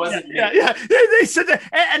not. It wasn't me. Yeah. They said that,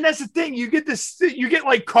 and that's the thing. You get this. You get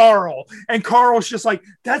like Carl, and Carl's just like,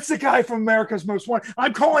 that's the guy from America's Most Wanted.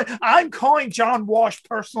 I'm calling John Walsh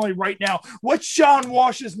personally right now. What's John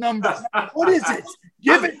Walsh's number? What is it?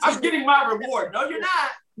 Give it. I'm getting my reward. No, you're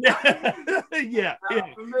not. Yeah.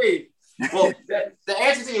 For me. Well, the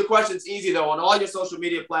answer to your question is easy, though. On all your social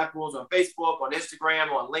media platforms, on Facebook, on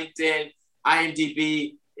Instagram, on LinkedIn,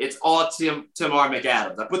 IMDb, it's all Tim R.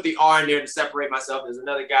 McAdams. I put the R in there to separate myself. There's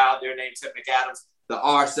another guy out there named Tim McAdams. The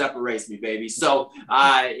R separates me, baby. So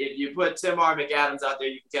if you put Tim R. McAdams out there,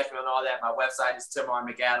 you can catch me on all that. My website is Tim R.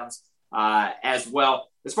 McAdams as well.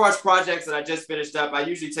 As far as projects that I just finished up, I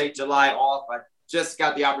usually take July off. I just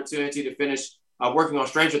got the opportunity to finish working on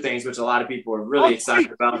Stranger Things, which a lot of people are really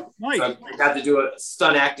excited about. Nice. So I got to do a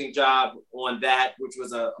stunt acting job on that, which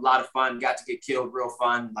was a lot of fun. Got to get killed real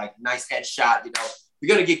fun, like nice headshot.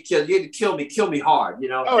 You're going to get killed. You get to kill me hard,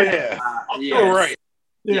 Oh, yeah. Oh, right.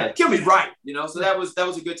 Yeah, kill me right, So that was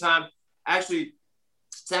a good time. Actually,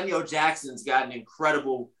 Samuel Jackson's got an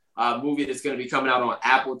incredible movie that's going to be coming out on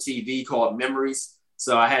Apple TV called Memories.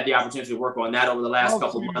 So I had the opportunity to work on that over the last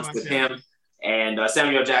couple of months with him. And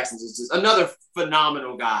Samuel Jackson is just another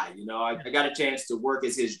phenomenal guy. I got a chance to work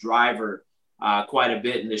as his driver quite a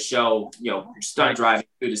bit in the show, stunt driving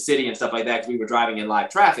through the city and stuff like that, because we were driving in live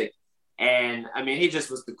traffic. And I mean, he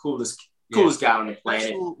just was the coolest guy on the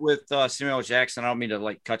planet. With Samuel Jackson, I don't mean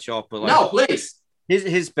to cut you off, but no, please.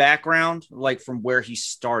 His background, from where he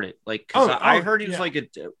started, I heard he was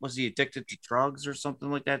was he addicted to drugs or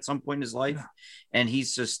something like that at some point in his life? And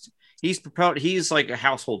he's like a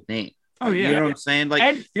household name. Oh, yeah. You know what I'm saying?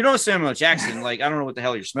 Samuel Jackson, I don't know what the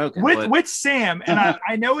hell you're smoking. With Sam, and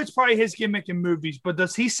I know it's probably his gimmick in movies, but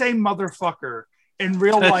does he say motherfucker in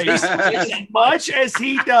real life as much as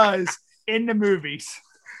he does in the movies?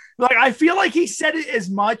 I feel like he said it as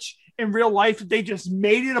much in real life. They just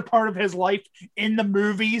made it a part of his life in the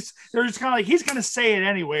movies. They're just kind of he's going to say it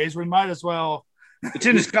anyways. We might as well. It's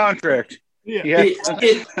in his contract. Yeah.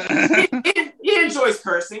 He enjoys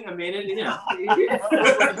cursing. I mean, and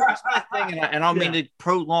I don't mean to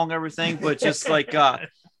prolong everything, but just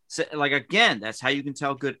again, that's how you can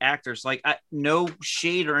tell good actors. No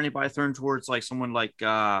shade or anybody thrown towards someone who's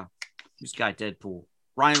guy Deadpool,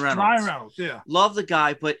 Ryan Reynolds. Yeah, love the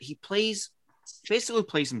guy, but he plays basically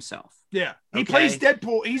plays himself. Yeah, he plays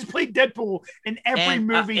Deadpool. He's played Deadpool in every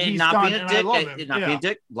movie he's done, and I love him. Not being a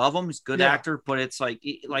dick, love him. He's a good actor, but it's like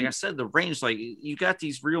I said, the range. Like you got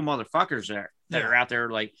these real motherfuckers there that are out there,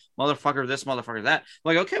 like motherfucker this, motherfucker that.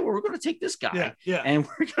 Like, okay, well, we're going to take this guy, and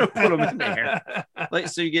we're going to put him in there. Like,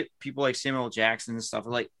 so you get people like Samuel Jackson and stuff.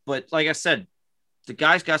 Like, but like I said, the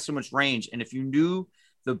guy's got so much range, and if you knew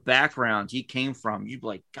the background he came from, you'd be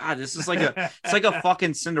like, God, this is like it's like a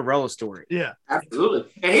fucking Cinderella story. Yeah,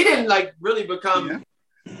 absolutely. And he didn't like really become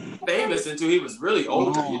famous until he was really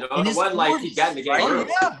older. You know, it wasn't like he got in the game.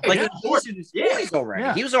 He's already.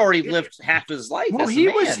 Yeah. He was already lived half his life. Well, he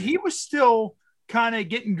was still kind of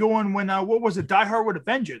getting going when what was it? Die Hard with a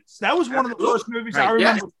Vengeance. That was one of the first movies I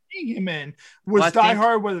remember seeing him in. Die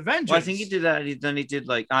Hard with a Vengeance. Well, I think he did that. Then he did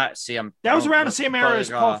like that was around the same era as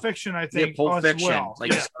Pulp Fiction, I think. Pulp Fiction, well.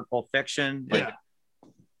 Pulp Fiction.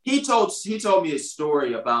 He told me a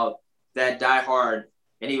story about that Die Hard,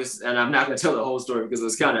 and I'm not going to tell the whole story because it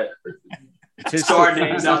was kind of star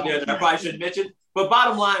names out there that I probably shouldn't mention. But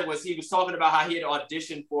bottom line was he was talking about how he had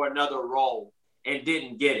auditioned for another role and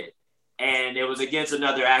didn't get it. And it was against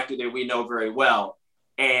another actor that we know very well.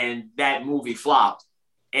 And that movie flopped.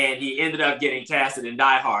 And he ended up getting casted in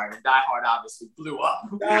Die Hard. And Die Hard obviously blew up.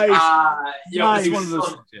 Nice.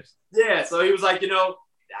 So he was like,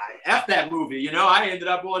 F that movie. I ended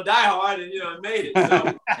up on Die Hard and, made it.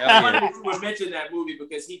 So I wanted to mention that movie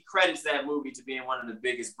because he credits that movie to being one of the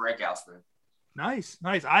biggest breakouts for him. Nice.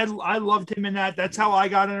 I loved him in that. That's how I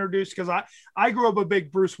got introduced because I grew up a big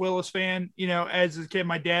Bruce Willis fan. As a kid,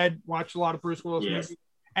 my dad watched a lot of Bruce Willis movies.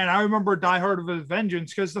 And I remember Die Hard with a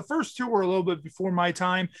Vengeance because the first two were a little bit before my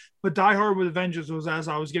time, but Die Hard with a Vengeance was as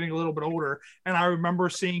I was getting a little bit older. And I remember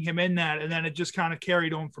seeing him in that, and then it just kind of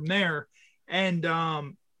carried on from there. And,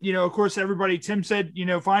 of course, everybody, Tim said,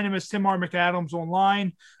 find him as Tim R. McAdams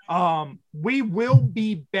online. We will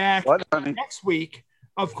be back next week.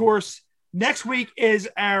 Of course, next week is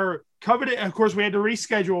our coveted. Of course, we had to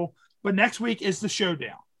reschedule, but next week is the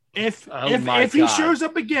showdown. If he shows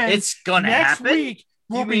up again, it's going to happen. Next week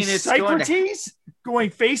will be Socrates going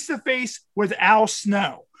face to face with Al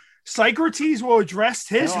Snow. Socrates will address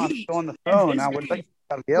his heat on the phone. I would like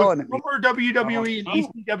yelling at me. Former WWE and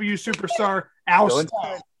ECW superstar Al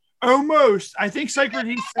Snow. Almost. I think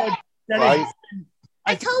Socrates said that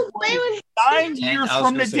I told Waylon 9 years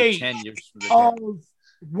from the date of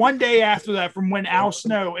one day after that from when Al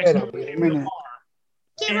Snow is in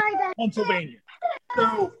Pennsylvania.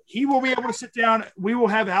 So he will be able to sit down. We will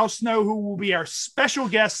have Al Snow, who will be our special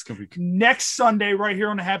guest next Sunday right here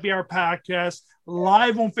on the Happy Hour podcast,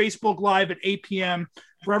 live on Facebook Live at 8 p.m.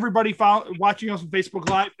 For everybody watching us on Facebook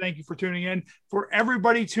Live, thank you for tuning in. For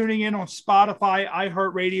everybody tuning in on Spotify,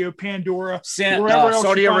 iHeartRadio, Pandora,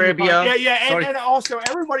 Saudi Arabia. And also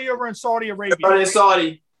everybody over in Saudi Arabia.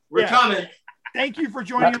 Saudi, we're coming. Thank you for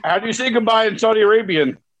joining. How do you say goodbye in Saudi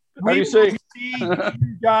Arabian? How do you say? See you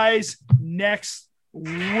guys next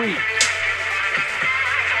week.